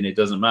Potter movie, and it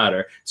doesn't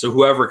matter. So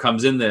whoever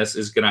comes in this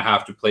is going to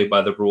have to play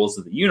by the rules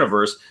of the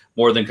universe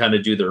more than kind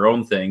of do their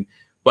own thing.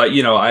 But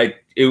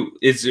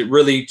is it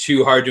really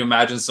too hard to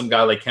imagine some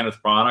guy like Kenneth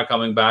Branagh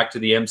coming back to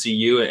the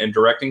MCU and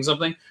directing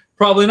something?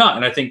 Probably not.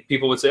 And I think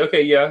people would say,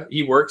 okay, yeah,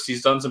 he works.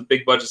 He's done some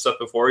big budget stuff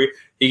before.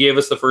 He gave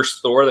us the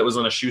first Thor that was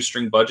on a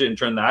shoestring budget and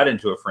turned that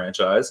into a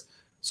franchise.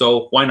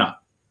 So why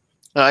not?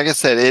 Like I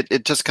said,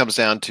 it just comes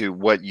down to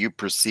what you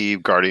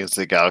perceive Guardians of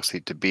the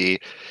Galaxy to be.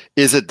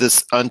 Is it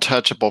this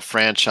untouchable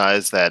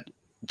franchise that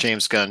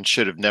James Gunn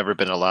should have never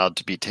been allowed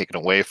to be taken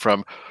away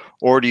from?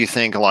 Or do you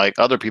think, like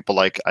other people,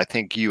 like I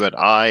think you and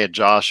I and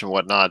Josh and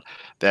whatnot,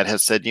 that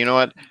has said, you know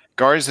what?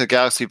 Guardians of the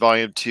Galaxy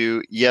Volume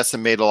 2, yes, it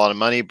made a lot of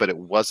money, but it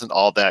wasn't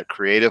all that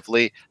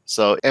creatively.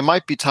 So it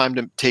might be time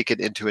to take it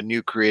into a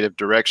new creative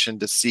direction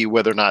to see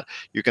whether or not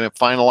you're going to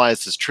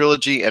finalize this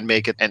trilogy and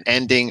make it an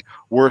ending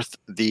worth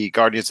the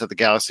Guardians of the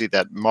Galaxy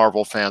that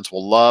Marvel fans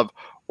will love,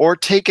 or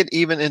take it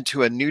even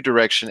into a new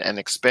direction and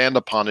expand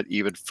upon it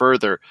even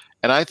further.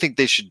 And I think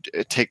they should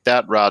take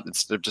that route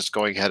instead of just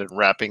going ahead and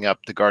wrapping up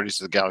the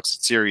Guardians of the Galaxy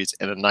series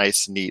in a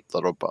nice, neat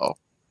little bow.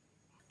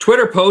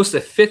 Twitter posts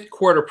a fifth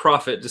quarter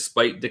profit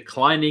despite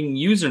declining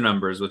user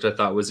numbers, which I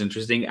thought was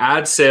interesting.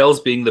 Ad sales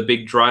being the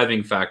big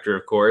driving factor,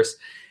 of course.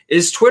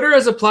 Is Twitter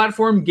as a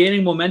platform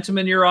gaining momentum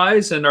in your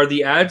eyes, and are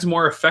the ads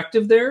more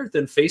effective there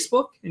than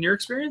Facebook in your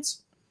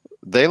experience?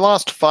 They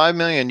lost 5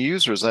 million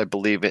users, I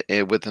believe,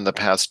 within the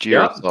past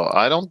year. Yeah. So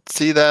I don't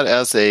see that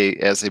as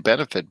a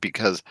benefit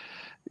because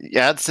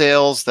ad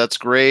sales, that's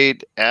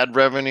great. Ad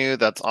revenue,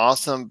 that's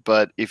awesome.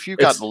 But if you've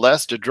got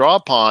less to draw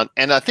upon,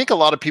 and I think a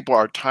lot of people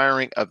are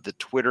tiring of the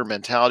Twitter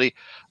mentality.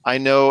 I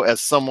know as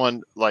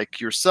someone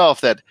like yourself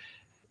that,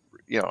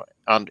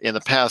 in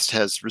the past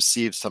has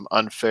received some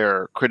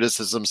unfair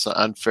criticism, some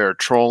unfair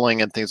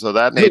trolling and things of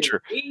that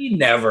nature. We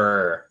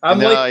never. I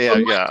know.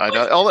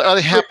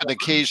 It happened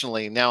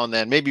occasionally now and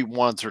then, maybe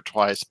once or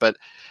twice. But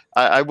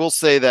I will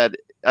say that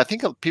I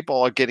think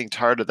people are getting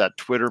tired of that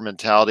Twitter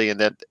mentality and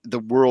that the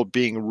world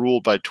being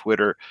ruled by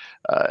Twitter.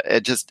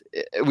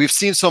 We've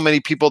seen so many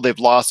people, they've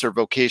lost their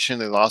vocation,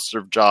 they lost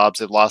their jobs,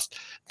 they've lost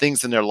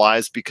things in their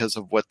lives because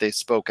of what they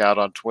spoke out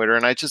on Twitter.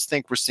 And I just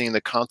think we're seeing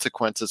the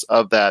consequences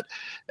of that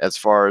as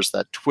far as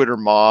that Twitter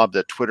mob,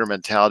 that Twitter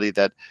mentality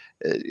that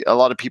a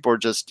lot of people are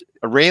just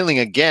railing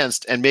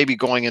against and maybe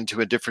going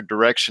into a different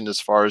direction as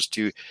far as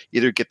to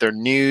either get their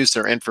news,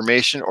 their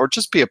information, or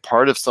just be a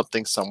part of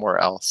something somewhere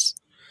else.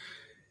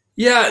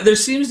 Yeah, there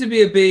seems to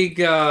be a big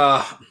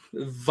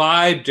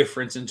vibe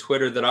difference in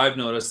Twitter that I've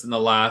noticed in the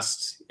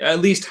last at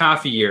least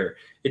half a year.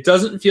 It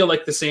doesn't feel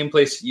like the same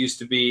place it used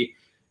to be.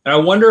 And I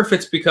wonder if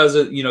it's because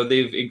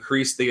they've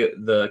increased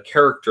the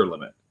character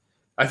limit.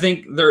 I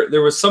think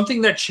there was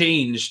something that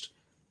changed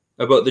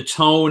about the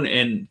tone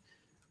and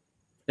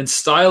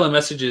style of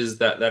messages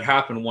that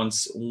happened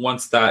once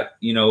that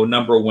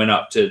number went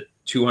up to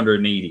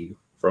 280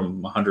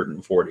 from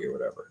 140 or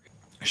whatever.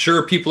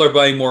 Sure, people are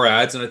buying more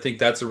ads, and I think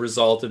that's a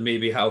result of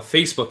maybe how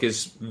Facebook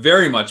is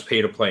very much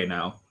pay to play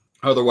now.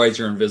 Otherwise,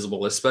 you're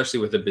invisible, especially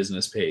with a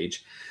business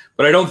page.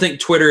 But I don't think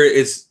Twitter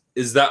is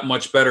that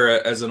much better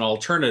as an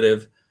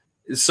alternative.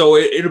 So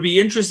it'll be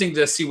interesting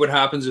to see what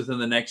happens within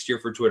the next year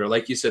for Twitter.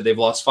 Like you said, they've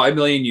lost 5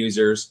 million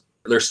users.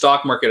 Their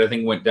stock market, I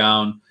think, went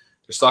down.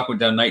 Their stock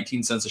went down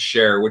 19 cents a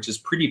share, which is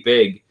pretty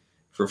big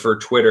for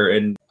Twitter.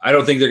 And I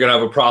don't think they're going to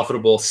have a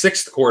profitable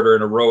 6th quarter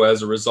in a row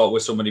as a result,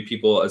 with so many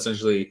people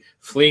essentially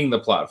fleeing the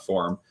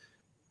platform.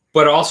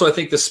 But also, I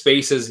think the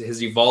space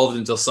has evolved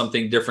into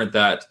something different,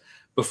 that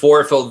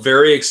before it felt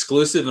very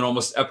exclusive and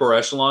almost upper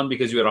echelon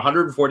because you had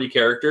 140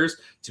 characters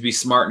to be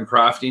smart and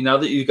crafty. Now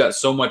that you've got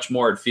so much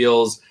more, it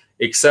feels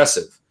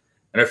excessive.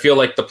 And I feel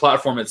like the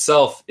platform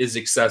itself is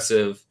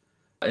excessive,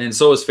 and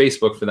so is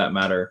Facebook for that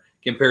matter,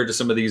 compared to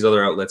some of these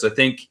other outlets. I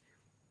think,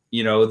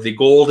 the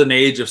golden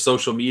age of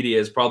social media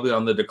is probably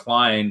on the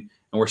decline,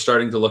 and we're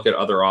starting to look at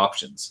other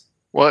options.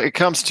 Well, it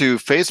comes to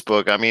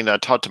Facebook. I mean, I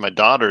talk to my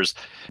daughters.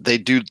 They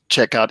do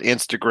check out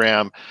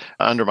Instagram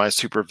under my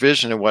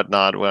supervision and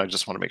whatnot. Well, I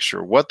just want to make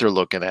sure what they're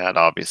looking at,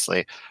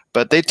 obviously.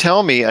 But they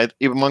tell me,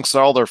 even amongst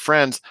all their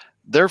friends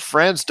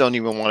don't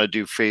even want to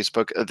do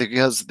Facebook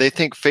because they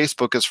think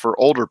Facebook is for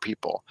older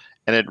people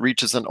and it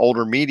reaches an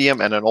older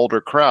medium and an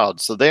older crowd.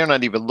 So they are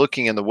not even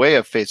looking in the way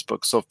of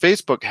Facebook. So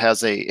Facebook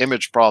has a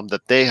image problem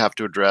that they have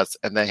to address,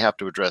 and they have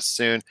to address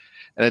soon.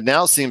 And it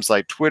now seems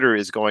like Twitter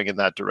is going in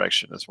that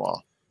direction as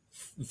well.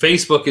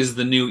 Facebook is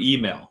the new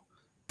email.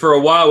 For a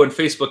while when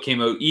Facebook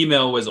came out,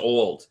 email was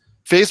old.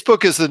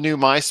 Facebook is the new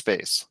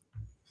MySpace.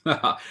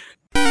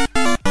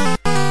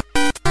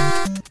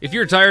 If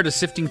you're tired of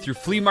sifting through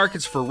flea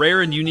markets for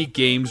rare and unique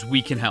games,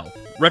 we can help.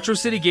 Retro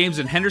City Games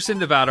in Henderson,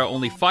 Nevada,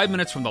 only 5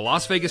 minutes from the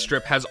Las Vegas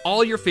Strip, has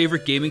all your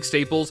favorite gaming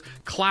staples,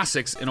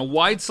 classics, and a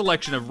wide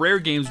selection of rare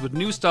games with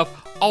new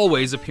stuff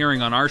always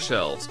appearing on our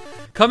shelves.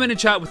 Come in and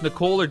chat with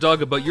Nicole or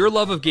Doug about your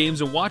love of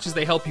games and watch as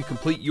they help you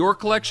complete your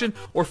collection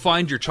or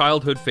find your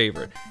childhood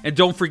favorite. And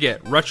don't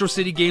forget, Retro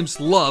City Games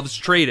loves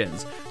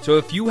trade-ins. So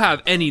if you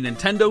have any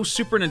Nintendo,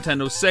 Super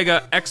Nintendo,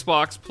 Sega,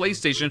 Xbox,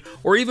 PlayStation,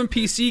 or even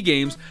PC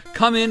games,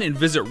 come in and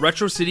visit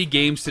Retro City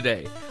Games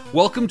today.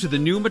 Welcome to the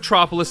new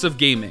metropolis of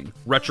gaming,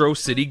 Retro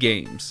City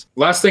Games.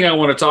 Last thing I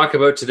want to talk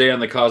about today on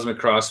the Cosmic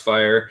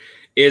Crossfire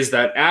is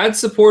that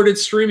ad-supported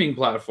streaming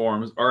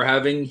platforms are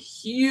having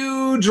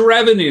huge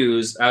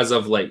revenues as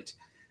of late.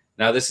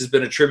 Now, this has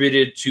been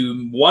attributed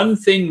to one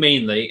thing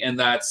mainly, and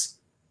that's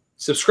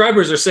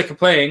subscribers are sick of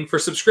paying for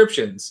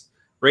subscriptions.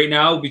 Right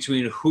now,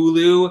 between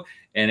Hulu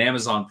and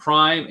Amazon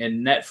Prime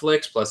and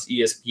Netflix plus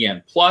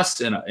ESPN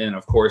Plus and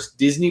of course,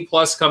 Disney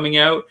Plus coming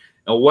out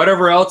and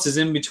whatever else is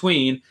in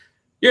between,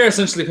 you're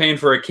essentially paying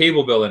for a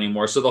cable bill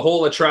anymore. So the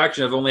whole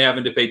attraction of only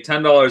having to pay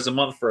 $10 a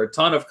month for a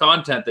ton of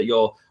content that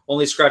you'll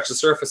only scratch the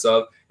surface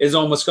of is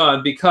almost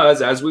gone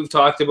because, as we've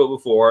talked about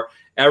before,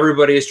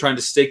 everybody is trying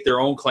to stake their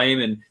own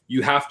claim, and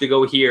you have to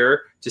go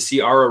here to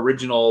see our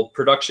original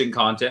production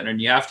content,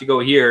 and you have to go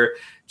here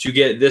to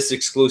get this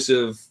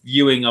exclusive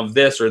viewing of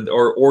this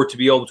or to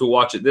be able to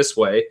watch it this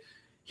way.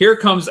 Here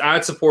comes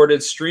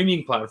ad-supported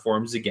streaming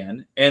platforms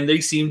again, and they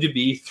seem to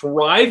be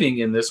thriving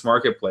in this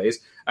marketplace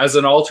as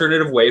an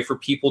alternative way for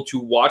people to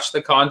watch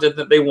the content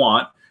that they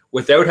want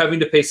without having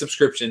to pay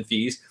subscription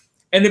fees.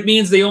 And it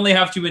means they only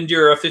have to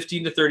endure a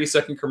 15 to 30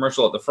 second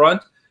commercial at the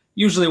front,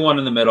 usually one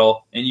in the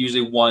middle, and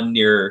usually one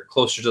near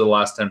closer to the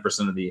last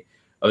 10%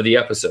 of the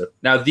episode.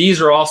 Now,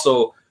 these are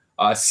also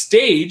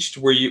staged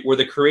where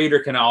the creator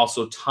can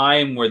also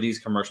time where these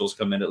commercials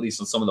come in, at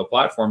least on some of the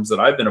platforms that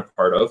I've been a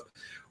part of,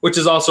 which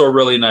is also a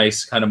really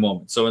nice kind of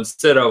moment. So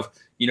instead of,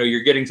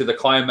 you're getting to the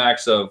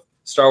climax of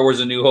Star Wars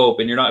A New Hope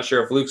and you're not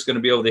sure if Luke's going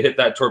to be able to hit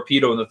that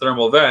torpedo in the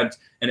thermal vent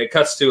and it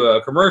cuts to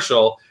a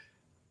commercial,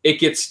 it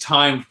gets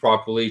timed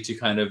properly to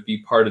kind of be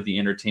part of the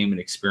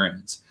entertainment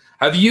experience.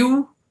 Have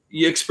you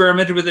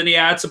experimented with any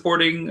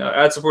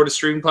ad-supported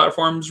streaming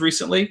platforms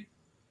recently?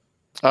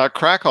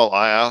 Crackle.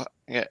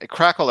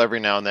 Crackle every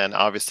now and then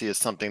obviously is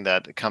something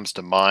that comes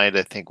to mind.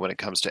 I think when it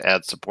comes to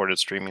ad-supported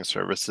streaming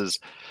services,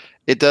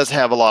 it does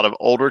have a lot of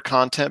older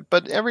content,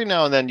 but every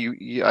now and then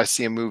I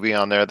see a movie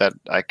on there that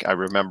I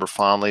remember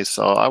fondly,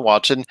 so I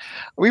watch it.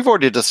 We've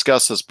already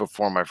discussed this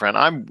before, my friend.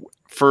 I'm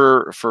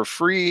for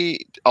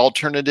free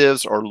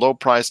alternatives or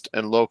low-priced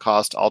and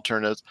low-cost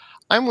alternatives.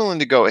 I'm willing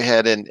to go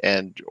ahead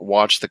and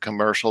watch the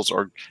commercials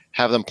or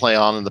have them play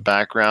on in the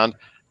background.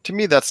 To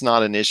me, that's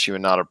not an issue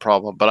and not a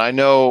problem. But I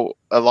know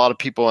a lot of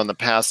people in the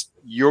past,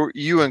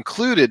 you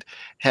included,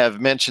 have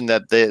mentioned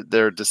that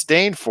they're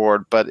disdain for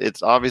it. But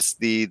it's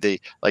obviously,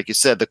 like you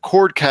said, the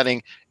cord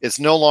cutting is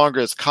no longer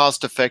as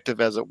cost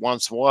effective as it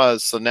once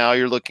was. So now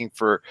you're looking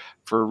for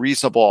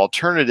reasonable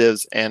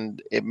alternatives,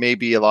 and it may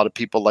be a lot of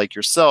people like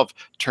yourself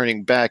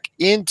turning back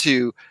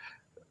into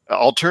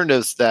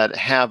alternatives that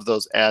have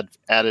those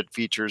added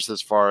features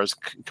as far as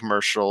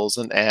commercials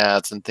and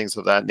ads and things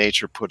of that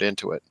nature put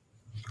into it.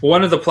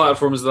 One of the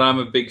platforms that I'm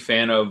a big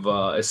fan of,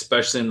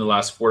 especially in the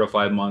last 4 to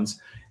 5 months,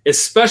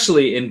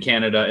 especially in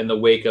Canada in the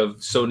wake of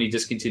Sony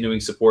discontinuing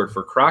support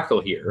for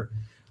Crackle here,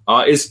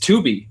 is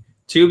Tubi.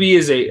 Tubi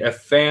is a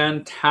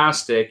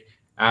fantastic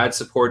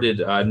ad-supported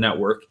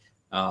network,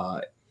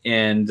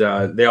 and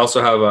they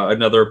also have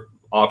another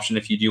option.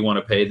 If you do want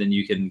to pay, then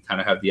you can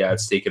kind of have the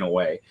ads taken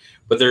away.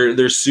 But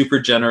they're super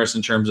generous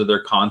in terms of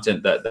their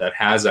content that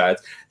has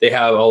ads. They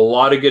have a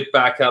lot of good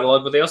back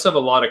catalog, but they also have a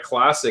lot of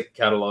classic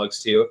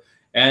catalogs too.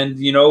 And,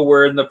 you know,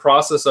 we're in the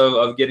process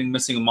of getting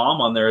Missing Mom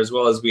on there as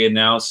well, as we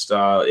announced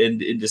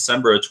in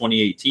December of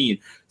 2018.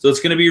 So it's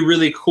going to be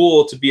really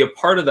cool to be a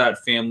part of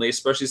that family,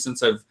 especially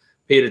since I've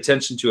paid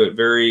attention to it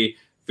very,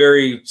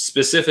 very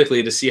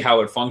specifically to see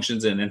how it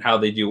functions and how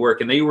they do work.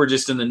 And they were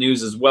just in the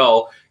news as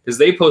well because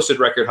they posted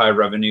record high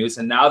revenues,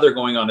 and now they're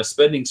going on a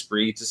spending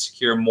spree to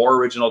secure more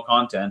original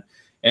content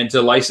and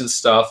to license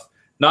stuff,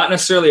 not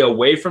necessarily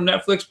away from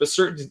Netflix, but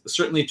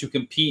certainly to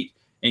compete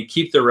and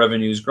keep their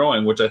revenues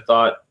growing, which I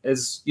thought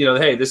is, you know,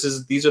 hey,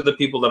 these are the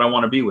people that I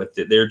want to be with.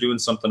 They're doing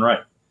something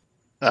right.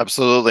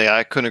 Absolutely.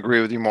 I couldn't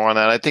agree with you more on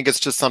that. I think it's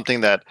just something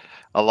that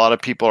a lot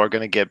of people are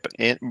going to get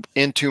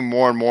into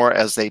more and more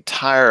as they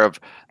tire of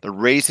the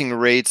raising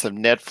rates of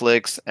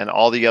Netflix and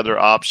all the other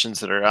options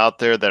that are out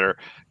there that are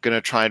going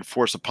to try and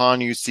force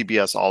upon you.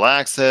 CBS All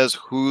Access,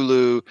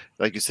 Hulu,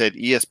 like you said,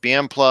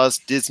 ESPN Plus,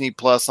 Disney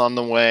Plus on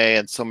the way,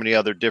 and so many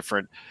other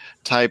different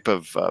type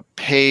of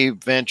pay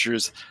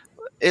ventures.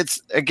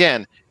 It's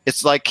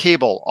like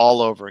cable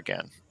all over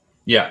again.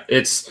 Yeah,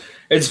 it's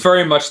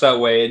very much that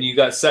way. And you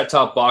got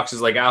set-top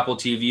boxes like Apple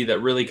TV that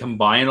really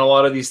combine a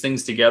lot of these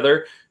things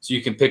together. So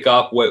you can pick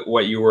up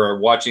what you were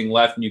watching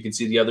left, and you can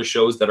see the other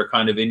shows that are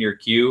kind of in your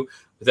queue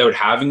without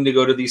having to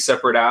go to these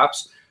separate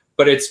apps.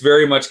 But it's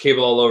very much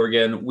cable all over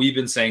again. We've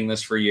been saying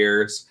this for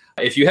years.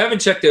 If you haven't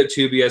checked out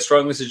Tubi, I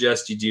strongly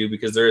suggest you do,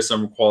 because there is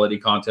some quality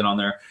content on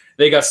there.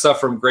 They got stuff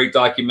from great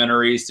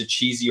documentaries to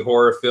cheesy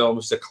horror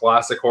films to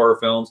classic horror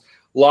films.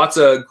 Lots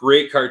of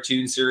great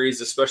cartoon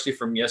series, especially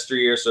from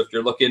yesteryear. So if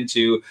you're looking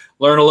to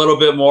learn a little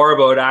bit more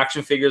about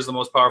action figures, the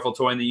most powerful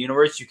toy in the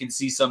universe, you can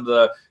see some of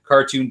the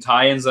cartoon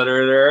tie-ins that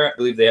are there. I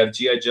believe they have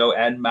G.I. Joe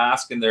and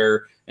Mask in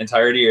their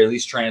entirety, or at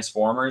least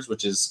Transformers,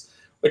 which is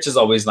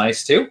always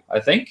nice too. I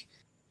think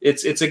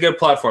it's a good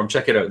platform.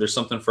 Check it out. There's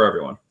something for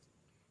everyone.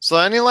 So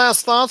any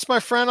last thoughts, my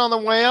friend, on the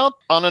way out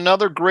on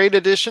another great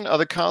edition of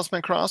the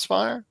Cosmic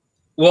Crossfire?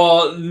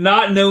 Well,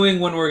 not knowing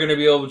when we're going to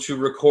be able to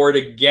record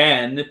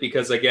again,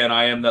 because, again,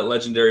 I am that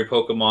legendary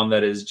Pokemon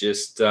that is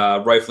just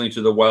rifling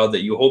through the wild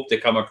that you hope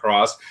to come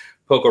across,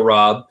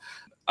 PokeRob.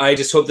 I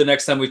just hope the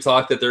next time we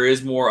talk that there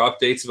is more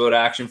updates about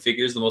action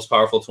figures, the most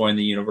powerful toy in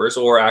the universe,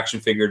 or action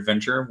figure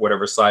adventure,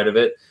 whatever side of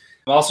it.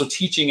 I'm also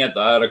teaching at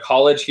a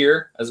college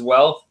here as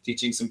well,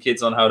 teaching some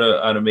kids on how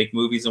to make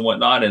movies and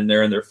whatnot, and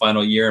they're in their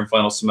final year and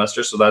final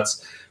semester, so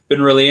that's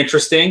been really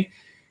interesting.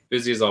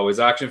 Busy as always.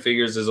 Action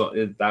figures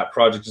that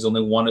project is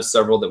only one of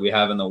several that we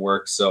have in the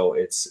works, so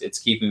it's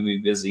keeping me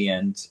busy,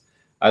 and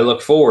I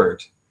look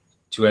forward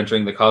to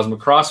entering the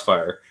Cosmic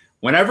Crossfire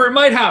whenever it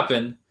might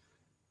happen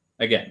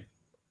again.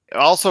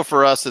 Also,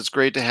 for us, it's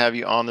great to have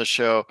you on the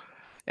show,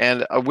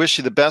 and I wish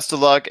you the best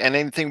of luck. And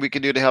anything we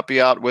can do to help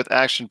you out with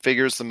action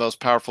figures, the most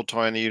powerful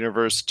toy in the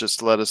universe,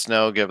 just let us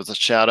know. Give us a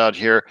shout out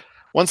here.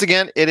 Once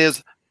again, it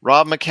is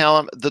Rob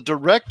McCallum, the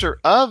director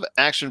of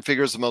Action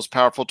Figures, the most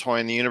powerful toy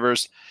in the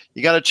universe.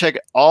 You got to check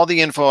all the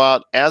info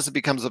out as it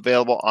becomes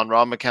available on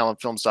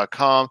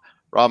robmccallumfilms.com,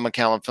 Rob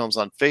McCallum Films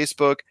on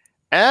Facebook,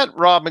 at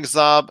Rob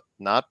McZob,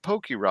 not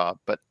PokeRob,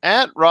 but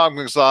at Rob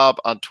McZob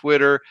on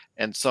Twitter,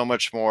 and so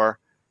much more.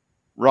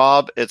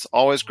 Rob, it's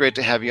always great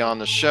to have you on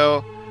the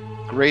show.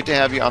 Great to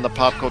have you on the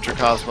Pop Culture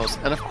Cosmos,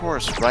 and of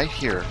course, right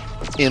here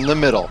in the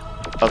middle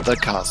of the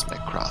Cosmic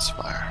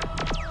Crossfire.